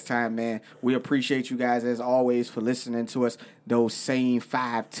the next time, man. We appreciate you guys, as always, for listening to us. Those same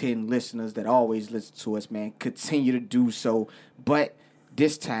 5-10 listeners that always listen to us, man. Continue to do so. But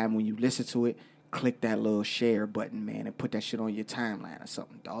this time, when you listen to it, click that little share button, man, and put that shit on your timeline or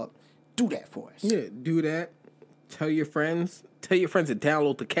something, dog. Do that for us. Yeah, do that. Tell your friends to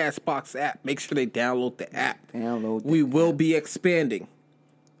download the Castbox app. Make sure they download the app. We will be expanding,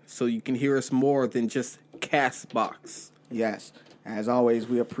 so you can hear us more than just Castbox. Yes. As always,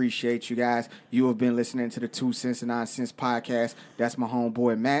 we appreciate you guys. You have been listening to the 2 Cents and 9 Cents podcast. That's my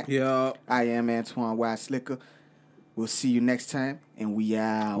homeboy, Matt. Yeah. I am Antoine Y. Slicker. We'll see you next time, and we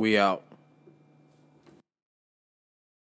out. We out.